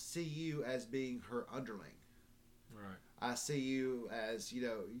I don't see you as being her underling. Right. I see you as,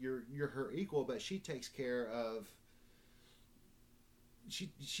 you're her equal, but she takes care of.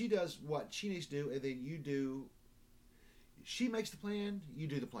 She does what she needs to do, and then you do. She makes the plan. You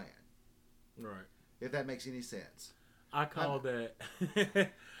do the plan. Right. If that makes any sense. I call that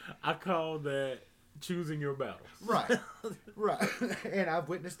choosing your battles. Right. Right. And I've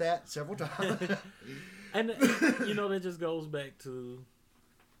witnessed that several times. And that just goes back to.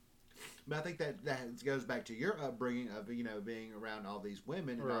 But I think that goes back to your upbringing of being around all these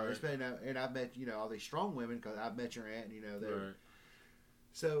women, and right. And I've met all these strong women because I've met your aunt, they're right.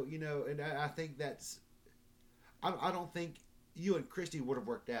 So and I think that's. I don't think you and Christy would have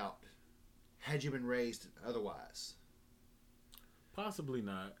worked out had you been raised otherwise. Possibly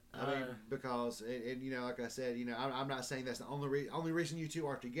not. I mean, because and like I said, I'm not saying that's the only reason you two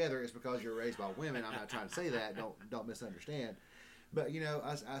are together is because you're raised by women. I'm not trying to say that. Don't misunderstand. But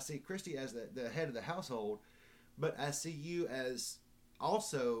I see Christy as the head of the household, but I see you as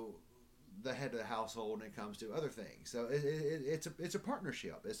also the head of the household when it comes to other things. So it's a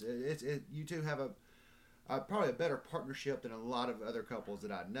partnership. You two have probably a better partnership than a lot of other couples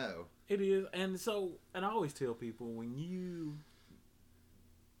that I know. It is, and I always tell people when you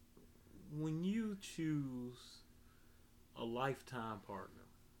choose a lifetime partner,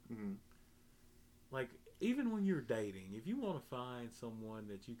 mm-hmm. like even when you're dating, if you want to find someone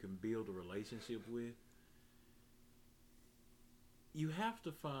that you can build a relationship with, you have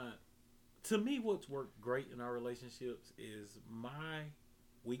to find. To me, what's worked great in our relationships is my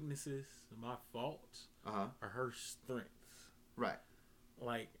weaknesses, my faults are her strengths. Right.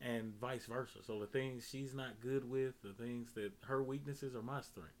 Like, and vice versa. So the things she's not good with, the things that her weaknesses are my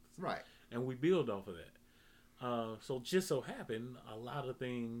strengths. Right. And we build off of that. So just so happened, a lot of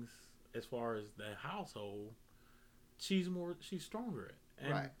things as far as the household, she's stronger at.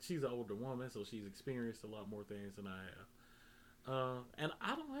 And she's an older woman, so she's experienced a lot more things than I have. And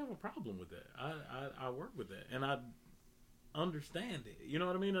I don't have a problem with that. I work with that. And understand it. You know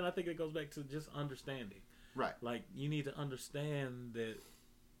what I mean? And I think it goes back to just understanding. Right. Like, you need to understand that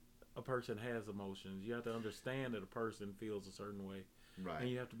a person has emotions. You have to understand that a person feels a certain way. Right. And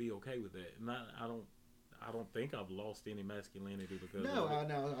you have to be okay with that. And I don't think I've lost any masculinity because No, of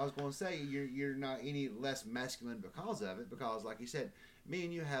it. I was going to say you're not any less masculine because of it. Because, like you said, me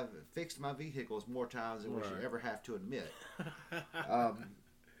and you have fixed my vehicles more times than we should ever have to admit.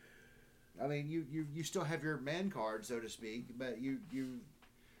 I mean, you still have your man card, so to speak, but you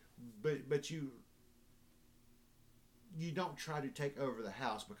don't try to take over the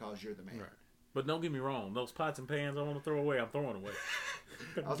house because you're the man. Right. But don't get me wrong, those pots and pans I want to throw away, I'm throwing away.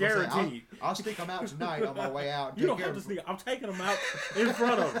 Guaranteed. I'll sneak them out tonight on my way out. You don't have to sneak. I'm taking them out in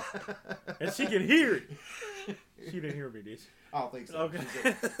front of her, and she can hear it. She didn't hear me, did she? I don't think so. Okay.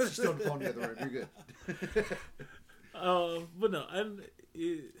 She's still on the phone in the other room. You're good. But no, and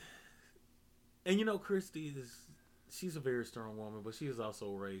you know, Christy she's a very strong woman, but she is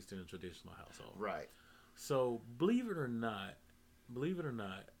also raised in a traditional household. Right. So believe it or not,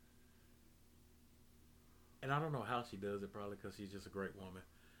 and I don't know how she does it, probably because she's just a great woman.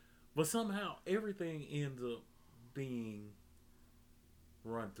 But somehow everything ends up being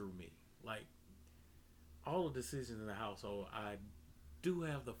run through me. Like, all the decisions in the household, I do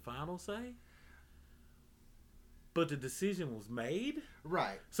have the final say. But the decision was made.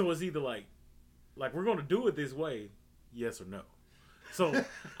 Right. So it's either like we're going to do it this way, yes or no. So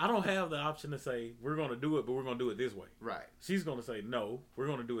I don't have the option to say we're going to do it, but we're going to do it this way. Right. She's going to say, no, we're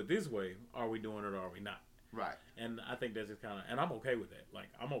going to do it this way. Are we doing it or are we not? Right. And I think that's just kind of, and I'm okay with that. Like,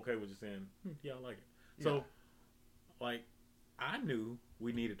 I'm okay with just saying, yeah, I like it. So, like, I knew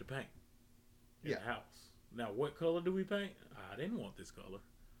we needed to paint in the house. Now, what color do we paint? I didn't want this color.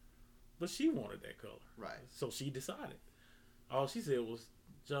 But she wanted that color. Right. So she decided. All she said was,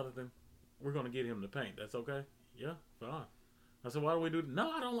 Jonathan, we're going to get him to paint. That's okay? Yeah, fine. I said, why do we do that? No,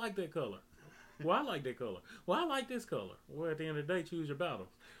 I don't like that color. Well, I like that color. Well, I like this color. Well, at the end of the day, choose your battles.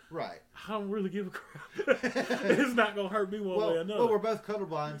 Right. I don't really give a crap. It's not going to hurt me one way or another. Well, we're both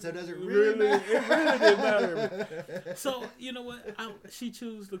colorblind, so does it really matter? It really didn't matter. So, you know what? She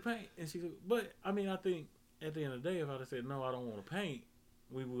chose the paint. But, I mean, I think at the end of the day, if I'd have said, no, I don't want to paint,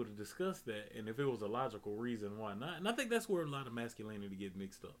 we would have discussed that. And if it was a logical reason, why not? And I think that's where a lot of masculinity gets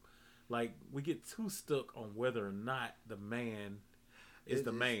mixed up. Like, we get too stuck on whether or not the man is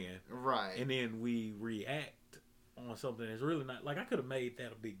the man. Right. And then we react on something that's really not. Like, I could have made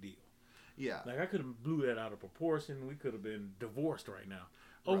that a big deal. Yeah. Like, I could have blew that out of proportion. We could have been divorced right now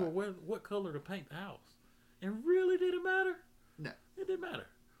over what color to paint the house. And really, did it matter? No. It didn't matter.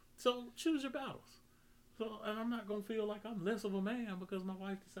 So, choose your battles. So, and I'm not going to feel like I'm less of a man because my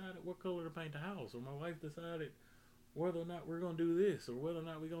wife decided what color to paint the house, or my wife decided whether or not we're going to do this, or whether or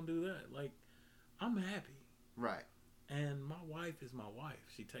not we're going to do that. Like, I'm happy. Right. And my wife is my wife.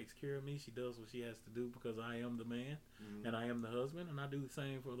 She takes care of me. She does what she has to do because I am the man and I am the husband, and I do the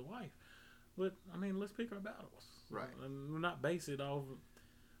same for the wife. But, I mean, let's pick our battles. Right. And we're not base it off.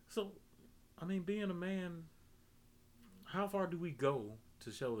 So, I mean, being a man, how far do we go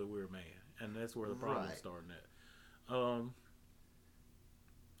to show that we're a man? And that's where the problem's starting at.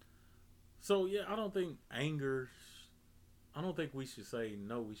 So, yeah, I don't think we should say,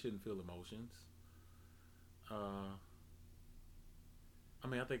 no, we shouldn't feel emotions. I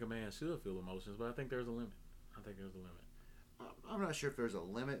mean, I think a man should feel emotions, but I think there's a limit. I'm not sure if there's a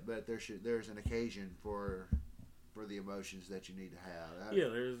limit, but there's an occasion for the emotions that you need to have.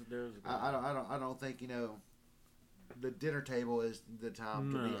 There's. I don't think the dinner table is the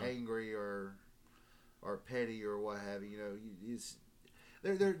time to be angry or petty or what have you.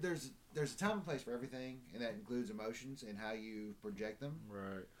 There's a time and place for everything, and that includes emotions and how you project them.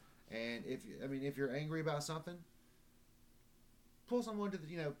 Right. And if you're angry about something, pull someone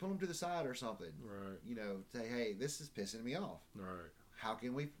pull them to the side or something. Right. Say, hey, this is pissing me off. Right. How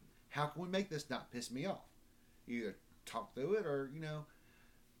can we make this not piss me off? Either talk through it, or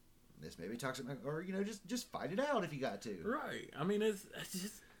this maybe toxic, or just fight it out if you got to. Right. I mean, it's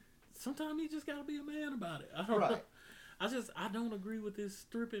just sometimes you just got to be a man about it. I don't know. I don't agree with this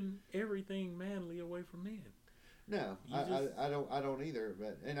stripping everything manly away from men. No, I don't either.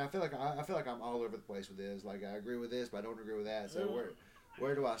 And I feel like I'm all over the place with this. Like, I agree with this, but I don't agree with that. So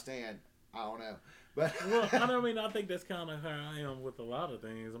where do I stand? I don't know. But I think that's kind of how I am with a lot of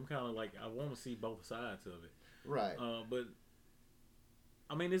things. I'm kind of like, I want to see both sides of it. Right. But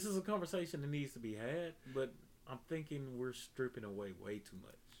I mean, this is a conversation that needs to be had. But I'm thinking we're stripping away way too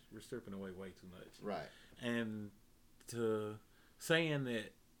much. Right. And to saying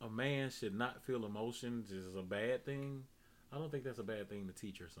that a man should not feel emotions is a bad thing, I don't think that's a bad thing to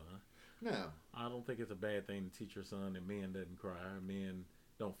teach your son. No. I don't think it's a bad thing to teach your son that men doesn't cry, men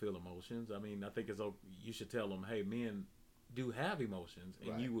don't feel emotions. I mean, I think you should tell them, hey, men do have emotions,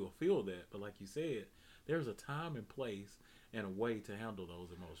 and Right. you will feel that. But like you said, there's a time and place and a way to handle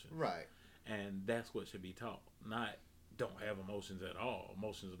those emotions. Right. And that's what should be taught. Not don't have emotions at all.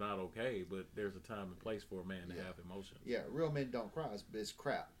 Emotions are not okay, but there's a time and place for a man to have emotions. Yeah, real men don't cry. It's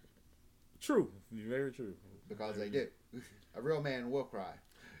crap. True. Very true. Because they do. A real man will cry.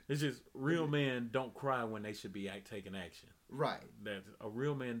 It's just real men don't cry when they should be taking action. Right. That a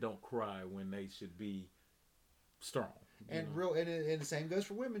real man don't cry when they should be strong. And the same goes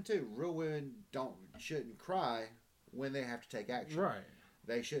for women too. Real women shouldn't cry when they have to take action. Right.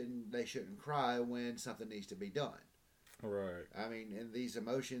 They shouldn't cry when something needs to be done. Right. I mean, and these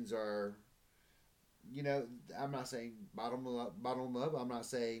emotions are, I'm not saying bottle them up. I'm not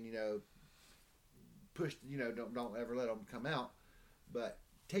saying, push, don't ever let them come out. But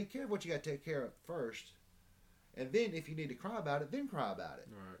take care of what you got to take care of first. And then if you need to cry about it, then cry about it.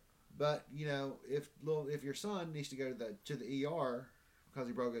 Right. But, if your son needs to go to the ER because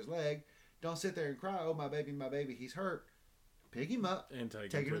he broke his leg, don't sit there and cry, oh, my baby, he's hurt. Pick him up And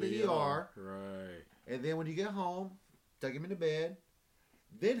take him him to the ER. Right. And then when you get home, take him into bed.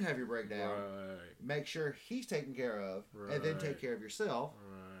 Then have your breakdown. Right. Make sure he's taken care of. Right. And then take care of yourself.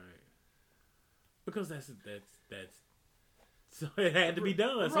 Right. Because that's so it had to be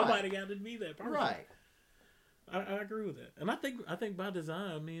done. Right. Somebody got to be that person. Right. I agree with that. And I think by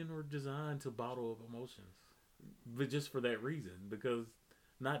design, men were designed to bottle up emotions. But just for that reason. Because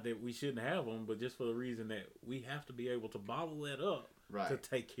not that we shouldn't have them, but just for the reason that we have to be able to bottle that up to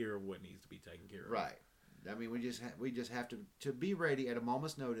take care of what needs to be taken care of. Right. I mean, we just have to be ready at a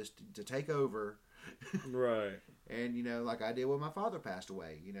moment's notice to take over. Right. And, like I did when my father passed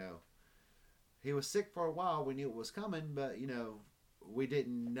away, He was sick for a while. We knew it was coming, but, we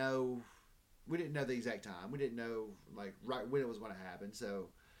didn't know the exact time. We didn't know, right when it was going to happen. So,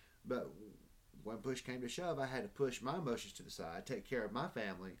 but when push came to shove, I had to push my emotions to the side, take care of my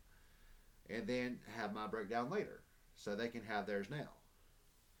family, and then have my breakdown later so they can have theirs now.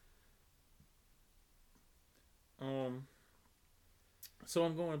 So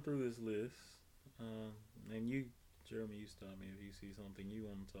I'm going through this list, and you, Jeremy, you stop me if you see something you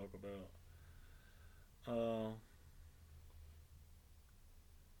want to talk about.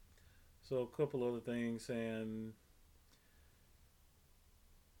 So a couple other things saying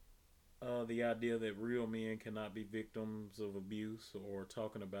the idea that real men cannot be victims of abuse or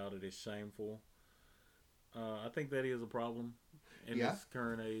talking about it is shameful. I think that is a problem in this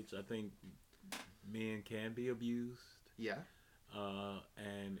current age. I think men can be abused. Yeah.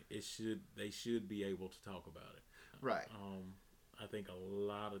 And they should be able to talk about it. Right. I think a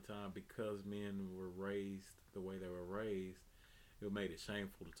lot of time because men were raised the way they were raised, it made it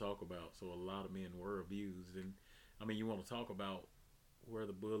shameful to talk about. So a lot of men were abused. And I mean, you want to talk about where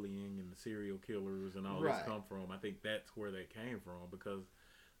the bullying and the serial killers and all this come from. I think that's where they came from because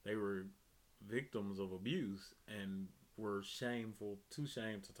they were victims of abuse and were too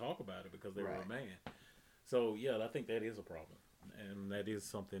ashamed to talk about it because they were a man. So yeah, I think that is a problem. And that is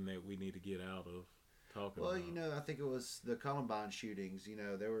something that we need to get out of talking about. Well, I think it was the Columbine shootings.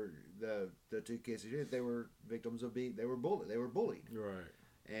 They were the two kids who did it. They were victims of they were bullied. Right.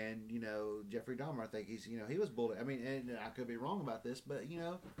 And Jeffrey Dahmer, I think he was bullied. I mean, and I could be wrong about this, but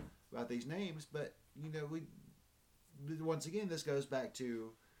about these names, but we once again this goes back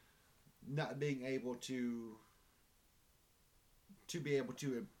to not being able to be able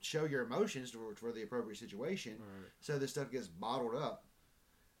to show your emotions for the appropriate situation. Right. So this stuff gets bottled up,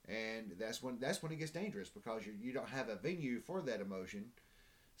 and that's when it gets dangerous because you don't have a venue for that emotion,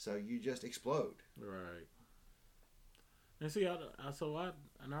 so you just explode. Right. And see, I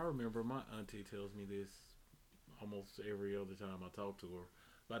remember my auntie tells me this almost every other time I talk to her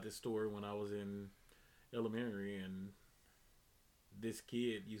about this story when I was in elementary, and this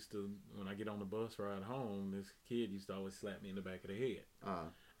kid used to, when I get on the bus ride home, this kid used to always slap me in the back of the head.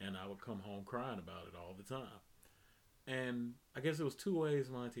 And I would come home crying about it all the time. And I guess there was two ways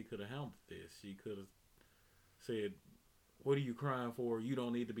my auntie could have handled this. She could have said, what are you crying for? You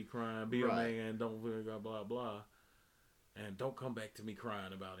don't need to be crying. Be a man. Don't blah, blah, blah. And don't come back to me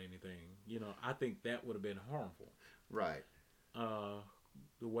crying about anything. I think that would have been harmful. Right.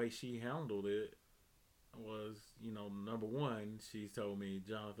 The way she handled it was, number one, she told me,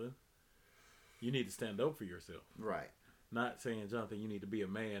 Jonathan, you need to stand up for yourself. Right. Not saying, Jonathan, you need to be a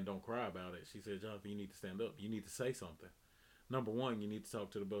man, don't cry about it. She said, Jonathan, you need to stand up. You need to say something. Number one, you need to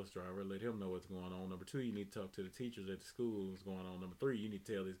talk to the bus driver, let him know what's going on. Number two, you need to talk to the teachers at the school what's going on. Number three, you need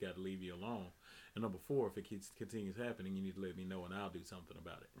to tell this guy to leave you alone. And number four, if it continues happening, you need to let me know and I'll do something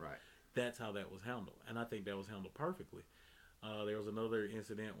about it. Right. that's how that was handled, and I think that was handled perfectly. There was another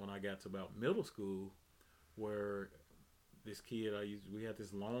incident when I got to about middle school where this kid we had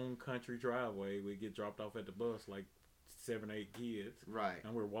this long country driveway. We get dropped off at the bus like 7, 8 kids, Right.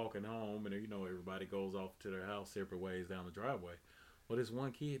 and we're walking home, and everybody goes off to their house separate ways down the driveway. Well, this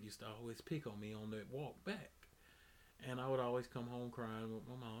one kid used to always pick on me on that walk back, and I would always come home crying with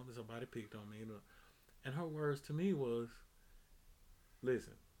my mom that somebody picked on me, and her words to me was,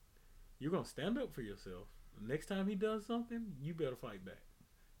 "Listen, you're gonna stand up for yourself. Next time he does something, you better fight back.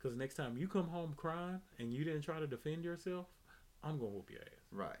 Because next time you come home crying and you didn't try to defend yourself, I'm going to whoop your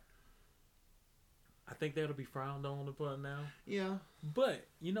ass." Right. I think that'll be frowned on upon now. Yeah. But,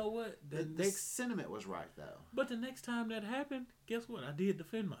 you know what? The sentiment was right, though. But the next time that happened, guess what? I did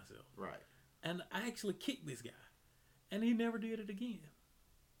defend myself. Right. And I actually kicked this guy. And he never did it again.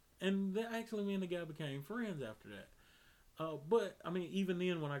 And that actually me and the guy became friends after that. But, I mean, even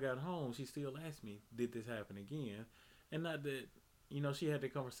then when I got home, she still asked me, did this happen again? And not that, she had the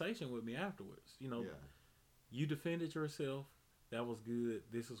conversation with me afterwards. Yeah. You defended yourself. That was good.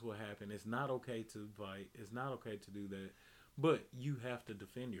 This is what happened. It's not okay to fight. It's not okay to do that. But you have to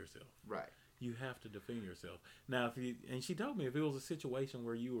defend yourself. Right. You have to defend yourself. Now, and she told me if it was a situation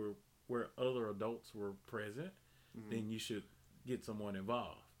where other adults were present, then you should get someone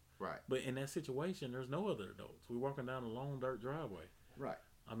involved. Right. But in that situation, there's no other adults. We're walking down a long dirt driveway. Right.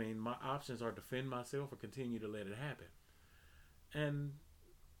 I mean, my options are defend myself or continue to let it happen. And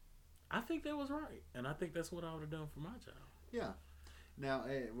I think that was right. And I think that's what I would have done for my child. Yeah. Now,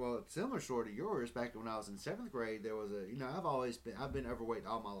 well, similar story to yours. Back when I was in 7th grade, there was I've been overweight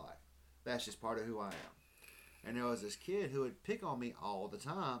all my life. That's just part of who I am. And there was this kid who would pick on me all the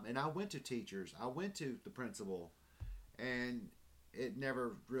time. And I went to teachers. I went to the principal, and it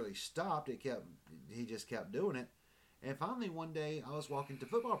never really stopped. He just kept doing it. And finally, one day, I was walking to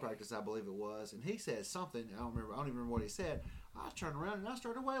football practice, I believe it was, and he said something. I don't even remember what he said. I turned around and I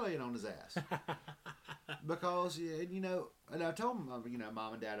started waylaying on his ass because and I told him,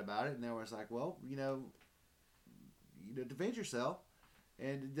 mom and dad about it, and they was like, well, defend yourself,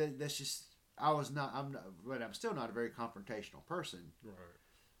 and that's just. I'm still not a very confrontational person. Right.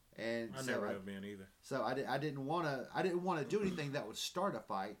 And I never have been either. So I didn't want to do anything that would start a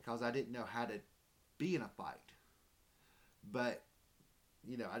fight because I didn't know how to be in a fight. But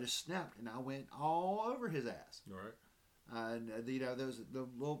I just snapped and I went all over his ass. Right. And there was the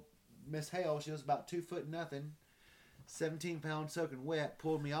little Miss Hale. She was about 2 foot nothing, 17 pounds soaking wet.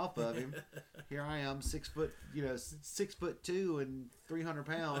 Pulled me off of him. Here I am, 6'2" and 300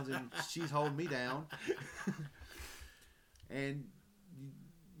 pounds, and she's holding me down. And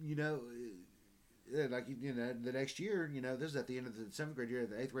the next year, this is at the end of the 7th grade year,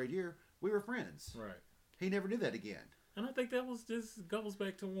 the 8th grade year, we were friends. Right. He never did that again. And I think that was just goes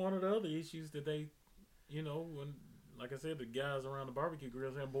back to one of the other issues that they, when, like I said, the guys around the barbecue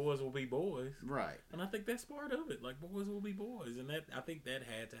grill saying boys will be boys. Right. And I think that's part of it. Like, boys will be boys. And I think that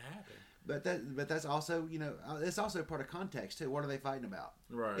had to happen. But that's also, it's also part of context, too. What are they fighting about?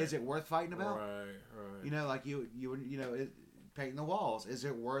 Right. Is it worth fighting about? Right. Like painting the walls. Is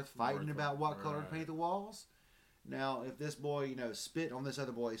it worth fighting about what color to paint the walls? Now, if this boy, spit on this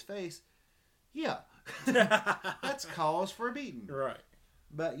other boy's face, yeah, that's cause for a beating. Right.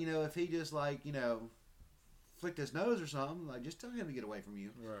 But, if he just, flicked his nose or something, just tell him to get away from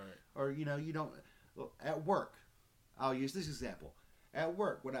you. Right. Or, you don't, at work, I'll use this example. At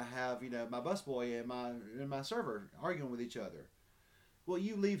work, when I have, my busboy and my server arguing with each other, well,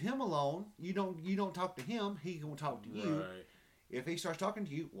 you leave him alone. You don't talk to him. He gonna talk to you. Right. If he starts talking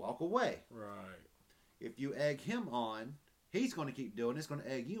to you, walk away. Right. If you egg him on, he's going to keep doing it. It's going to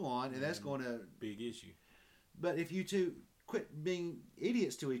egg you on, and that's going to... Big issue. But if you two quit being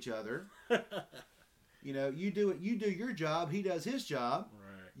idiots to each other, you do your job, he does his job,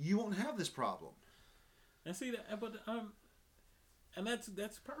 right, you won't have this problem. And see that, but and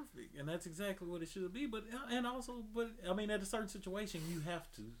that's perfect, and that's exactly what it should be. But I mean, at a certain situation, you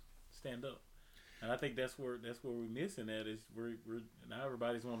have to stand up, and I think that's where we're missing at is we're now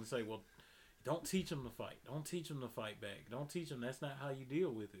everybody's wanting to say, well, don't teach them to fight, don't teach them to fight back, don't teach them. That's not how you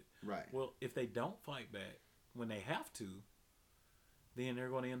deal with it. Right. Well, if they don't fight back when they have to, then they're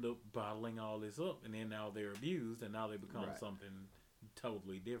going to end up bottling all this up, and then now they're abused, and now they become something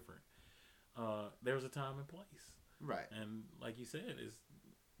totally different. There's a time and place. Right. And like you said,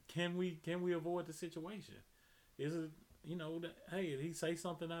 can we avoid the situation? Is it, hey, if he say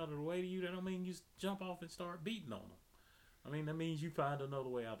something out of the way to you, that don't mean you just jump off and start beating on him. I mean, that means you find another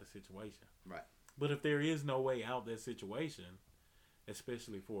way out of the situation. Right. But if there is no way out of that situation,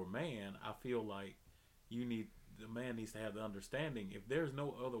 especially for a man, I feel like you need the man needs to have the understanding. If there's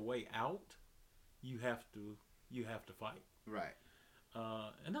no other way out, you have to fight. Right.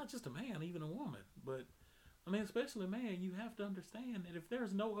 And not just a man, even a woman. But I mean, especially a man, you have to understand that if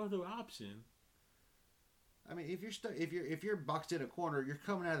there's no other option. I mean, if you're boxed in a corner, you're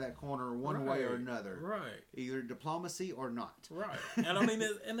coming out of that corner one way or another. Right. Either diplomacy or not. Right. And I mean,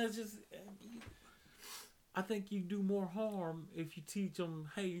 and that's just. I think you do more harm if you teach them,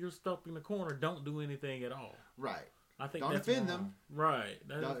 hey, you're stuck in the corner, don't do anything at all. Right. I think don't that's offend wrong. them.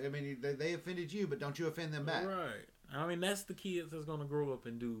 Right. I mean, they offended you, but don't you offend them back. Right. I mean, that's the kids that's going to grow up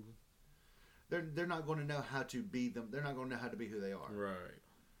and do. They're not going to know how to be them. They're not going to know how to be who they are. Right.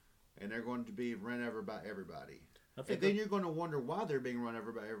 And they're going to be run over by everybody. And then you're going to wonder why they're being run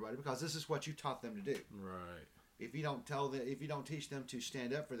over by everybody, because this is what you taught them to do. Right. If you don't teach them to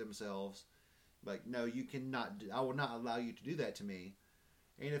stand up for themselves, like, no, you cannot. I will not allow you to do that to me.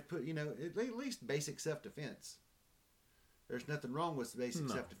 And at least basic self-defense. There's nothing wrong with basic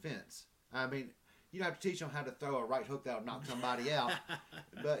self-defense. I mean, you don't have to teach them how to throw a right hook that'll knock somebody out.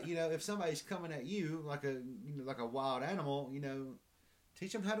 But if somebody's coming at you like a wild animal,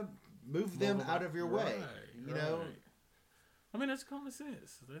 teach them how to move them out of your way. I mean, that's common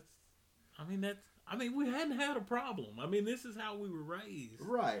sense. I mean, we hadn't had a problem. I mean, this is how we were raised.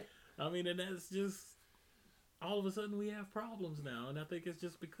 Right. I mean, and that's just, all of a sudden we have problems now. And I think it's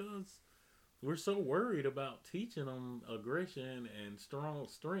just because we're so worried about teaching them aggression and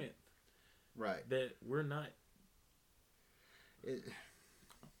strength. Right. That we're not.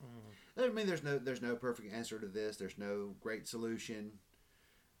 I mean, there's no perfect answer to this. There's no great solution.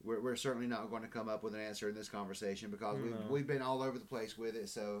 We're certainly not going to come up with an answer in this conversation, because we've been all over the place with it.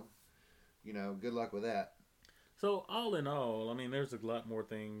 So, good luck with that. So all in all, I mean, there's a lot more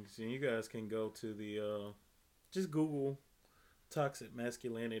things, and you guys can go to the just Google toxic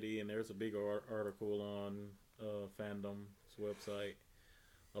masculinity, and there's a big article on Fandom's website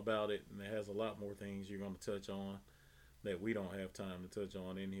about it, and it has a lot more things you're going to touch on that we don't have time to touch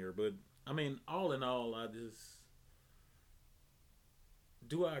on in here. But I mean, all in all,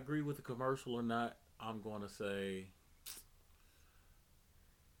 do I agree with the commercial or not? I'm going to say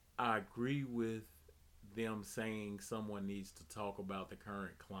I agree with them saying someone needs to talk about the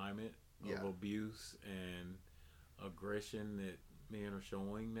current climate of abuse and aggression that men are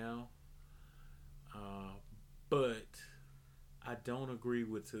showing now. But I don't agree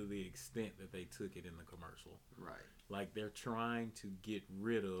with to the extent that they took it in the commercial. Right. Like, they're trying to get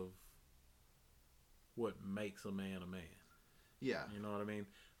rid of what makes a man a man. Yeah. You know what I mean?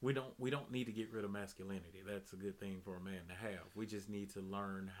 We don't need to get rid of masculinity. That's a good thing for a man to have. We just need to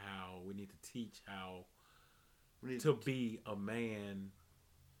learn how. We need to teach how to be a man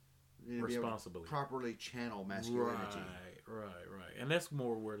responsibly. Properly channel masculinity. Right. And that's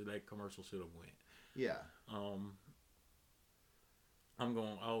more where that commercial should have went. Yeah. I'm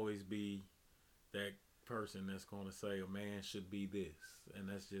going to always be that person that's going to say a man should be this. And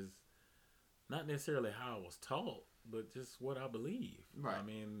that's just not necessarily how I was taught, but just what I believe. Right. I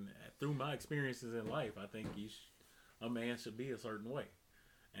mean, through my experiences in life, I think a man should be a certain way.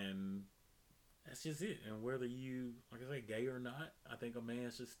 And that's just it. And whether you, like I say, gay or not, I think a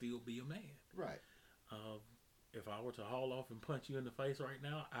man should still be a man. Right. If I were to haul off and punch you in the face right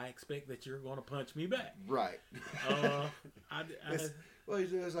now, I expect that you're going to punch me back. Right.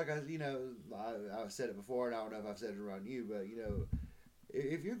 It's like I said it before, and I don't know if I've said it around you, but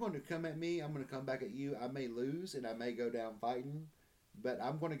if you're going to come at me, I'm going to come back at you. I may lose and I may go down fighting, but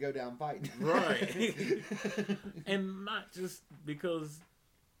I'm going to go down fighting. Right. And not just because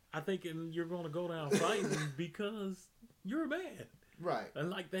I think you're going to go down fighting because you're a man. Right. And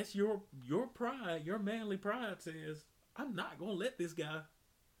like, that's your pride, your manly pride says, I'm not going to let this guy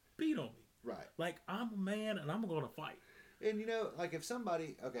beat on me. Right. Like, I'm a man and I'm going to fight. And like if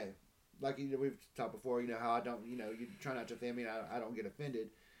somebody, okay, like we've talked before, how I don't, you try not to offend me, and I don't get offended.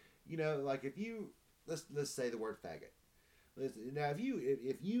 Like if you let's say the word faggot. Now if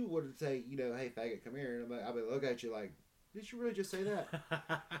you were to say, hey faggot, come here, and I'll be look at you like, did you really just say that?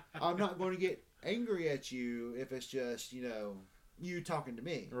 I'm not going to get angry at you if it's just you talking to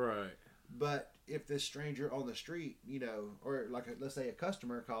me. Right. But if this stranger on the street, or like let's say a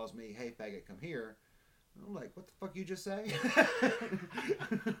customer calls me, hey faggot, come here. I'm like, what the fuck you just say?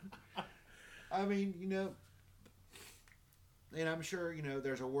 I mean, and I'm sure,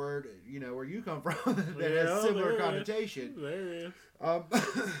 there's a word, where you come from that has similar connotation. There is. But,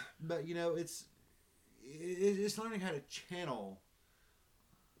 it's learning how to channel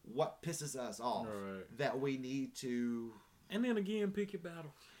what pisses us off that we need to. And then again, pick your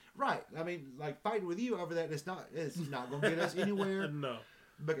battles. Right. I mean, like fighting with you over that, it's not going to get us anywhere. No.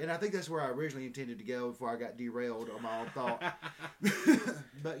 And I think that's where I originally intended to go before I got derailed on my own thought.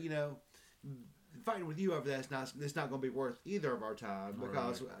 But fighting with you over that it's not going to be worth either of our time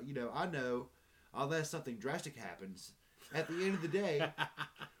because I know unless something drastic happens, at the end of the day,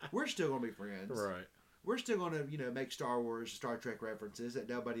 we're still going to be friends. Right. We're still going to make Star Wars, Star Trek references that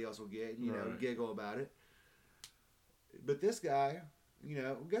nobody else will get. Giggle about it. But this guy.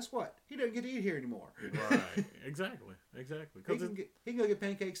 Guess what? He doesn't get to eat here anymore. Right. Exactly. He can go get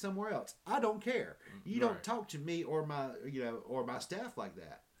pancakes somewhere else. I don't care. You don't talk to me or my staff like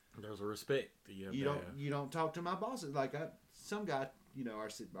that. There's a respect. You don't talk to my bosses like some guy.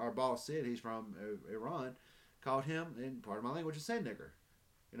 Our boss Sid. He's from Iran. Called him, and part of my language is sand nigger.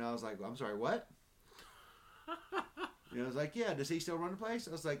 And I was like, I'm sorry, what? I was like, yeah, does he still run the place?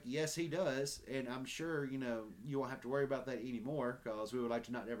 I was like, yes, he does. And I'm sure, you won't have to worry about that anymore because we would like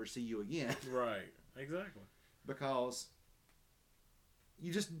to not ever see you again. Right. Exactly. Because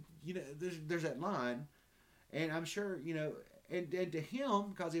you just, there's that line. And I'm sure, and to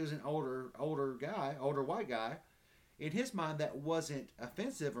him, because he was an older white guy, in his mind that wasn't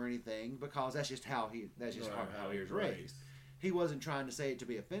offensive or anything because that's just how he was raised. He wasn't trying to say it to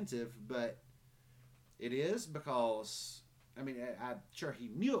be offensive, but it is because, I'm sure he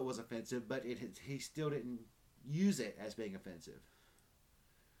knew it was offensive, but he still didn't use it as being offensive.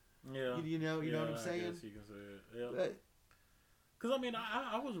 Yeah. You know what I'm saying? I guess you can say it. Yeah. Because,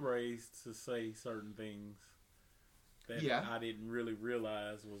 I was raised to say certain things that I didn't really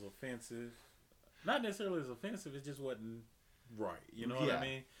realize was offensive. Not necessarily as offensive, it just wasn't right. You know what I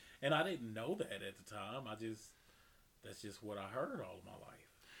mean? And I didn't know that at the time. That's just what I heard all of my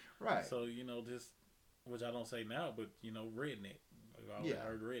life. Right. So, which I don't say now, but, redneck. I've always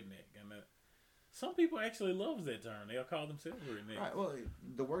heard redneck. And some people actually love that term. They'll call themselves redneck. Right. Well,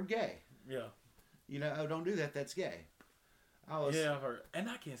 the word gay. Yeah. Oh, don't do that. That's gay. I've heard. And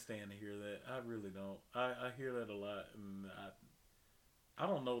I can't stand to hear that. I really don't. I hear that a lot. And I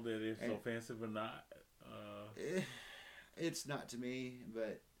don't know that it's offensive or not. It's not to me,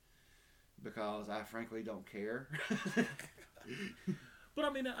 but because I frankly don't care. But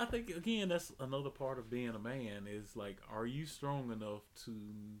I think again that's another part of being a man is like, are you strong enough to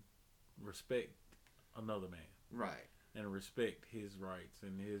respect another man, right, and respect his rights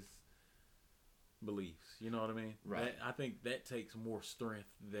and his beliefs? You know what I mean? Right. I think that takes more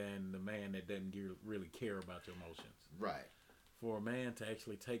strength than the man that doesn't really care about your emotions. Right. For a man to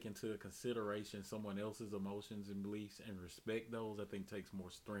actually take into consideration someone else's emotions and beliefs and respect those, I think takes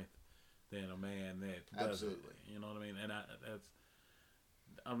more strength than a man that doesn't. Absolutely. You know what I mean? And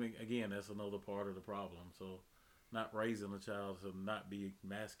again, that's another part of the problem. So, not raising a child to not be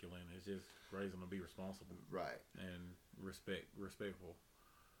masculine is just raising them to be responsible, right, and respectful.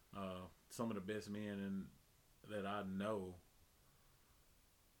 Some of the best men that I know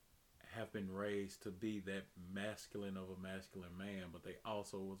have been raised to be that masculine of a masculine man, but they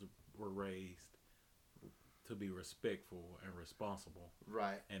also were raised to be respectful and responsible,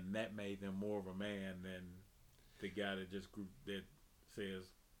 right, and that made them more of a man than the guy that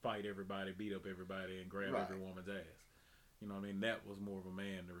says fight everybody, beat up everybody, and grab every woman's ass. You know what I mean? That was more of a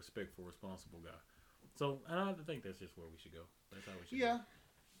man, the respectful, responsible guy. So, and I think that's just where we should go. That's how we should go.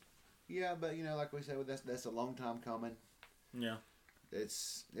 Yeah, but like we said, that's a long time coming. Yeah.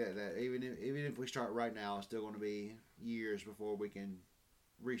 That even if we start right now, it's still going to be years before we can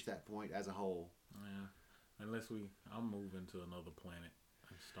reach that point as a whole. Yeah. Unless I'm moving to another planet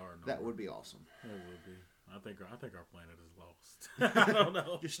and starting that over. Would be awesome. It would be. I think our planet is lost. I don't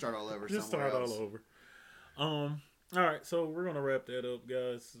know. Just start all over. Just start all over. All right, so we're gonna wrap that up,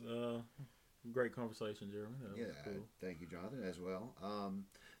 guys. Great conversation, Jeremy. That was cool. Thank you, Jonathan, as well.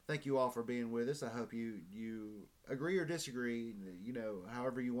 Thank you all for being with us. I hope you agree or disagree.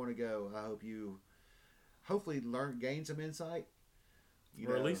 However you want to go. I hope you hopefully gain some insight.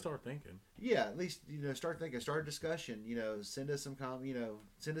 Or at least start thinking. Yeah, at least start thinking, start a discussion. Send us some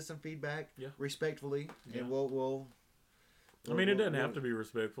send us some feedback, respectfully, and we'll. It doesn't have to be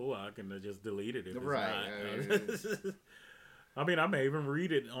respectful. I can just delete it if it's not. I may even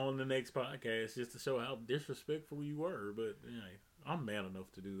read it on the next podcast just to show how disrespectful you were. But I'm man enough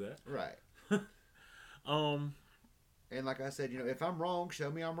to do that. Right. And like I said, if I'm wrong,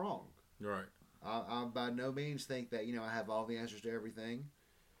 show me I'm wrong. Right. I by no means think that I have all the answers to everything,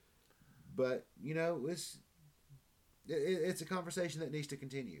 but it's a conversation that needs to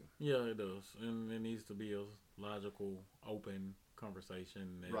continue. Yeah, it does, and it needs to be a logical, open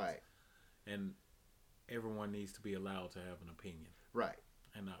conversation. Right. And everyone needs to be allowed to have an opinion. Right.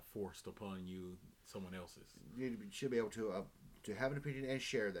 And not forced upon you someone else's. You should be able to have an opinion and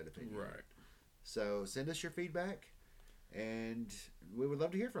share that opinion. Right. So send us your feedback. and we would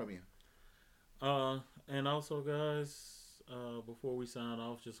love to hear from you. And also, guys, before we sign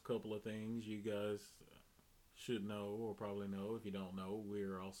off, just a couple of things you guys should know, or probably know. If you don't know,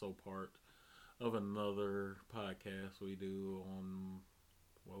 we're also part of another podcast we do on.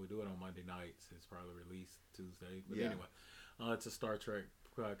 Well, we do it on Monday nights. It's probably released Tuesday, but anyway, it's a Star Trek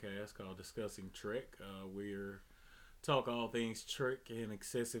podcast called Discussing Trek. We're talk all things Trek in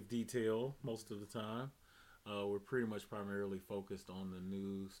excessive detail most of the time. We're pretty much primarily focused on the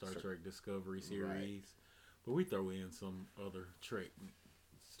new Star Trek Discovery series, but we throw in some other Trek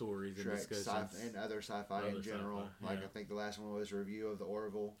stories and discussions. And other sci-fi in general. I think the last one was a review of the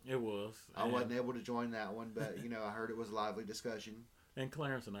Orville. It was. I wasn't able to join that one, but I heard it was a lively discussion. And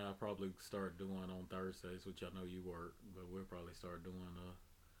Clarence and I probably start doing on Thursdays, which I know you work, but we'll probably start doing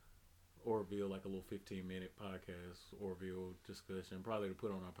Orville, like a little 15-minute podcast, Orville discussion, probably to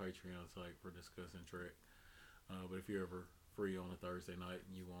put on our Patreon site for discussing Trek. But if you're ever free on a Thursday night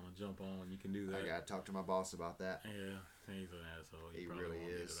and you want to jump on, you can do that. I got to talk to my boss about that. Yeah, he's an asshole. He really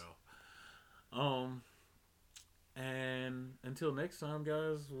is. And until next time,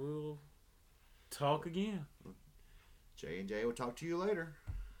 guys, we'll talk again. J&J will talk to you later.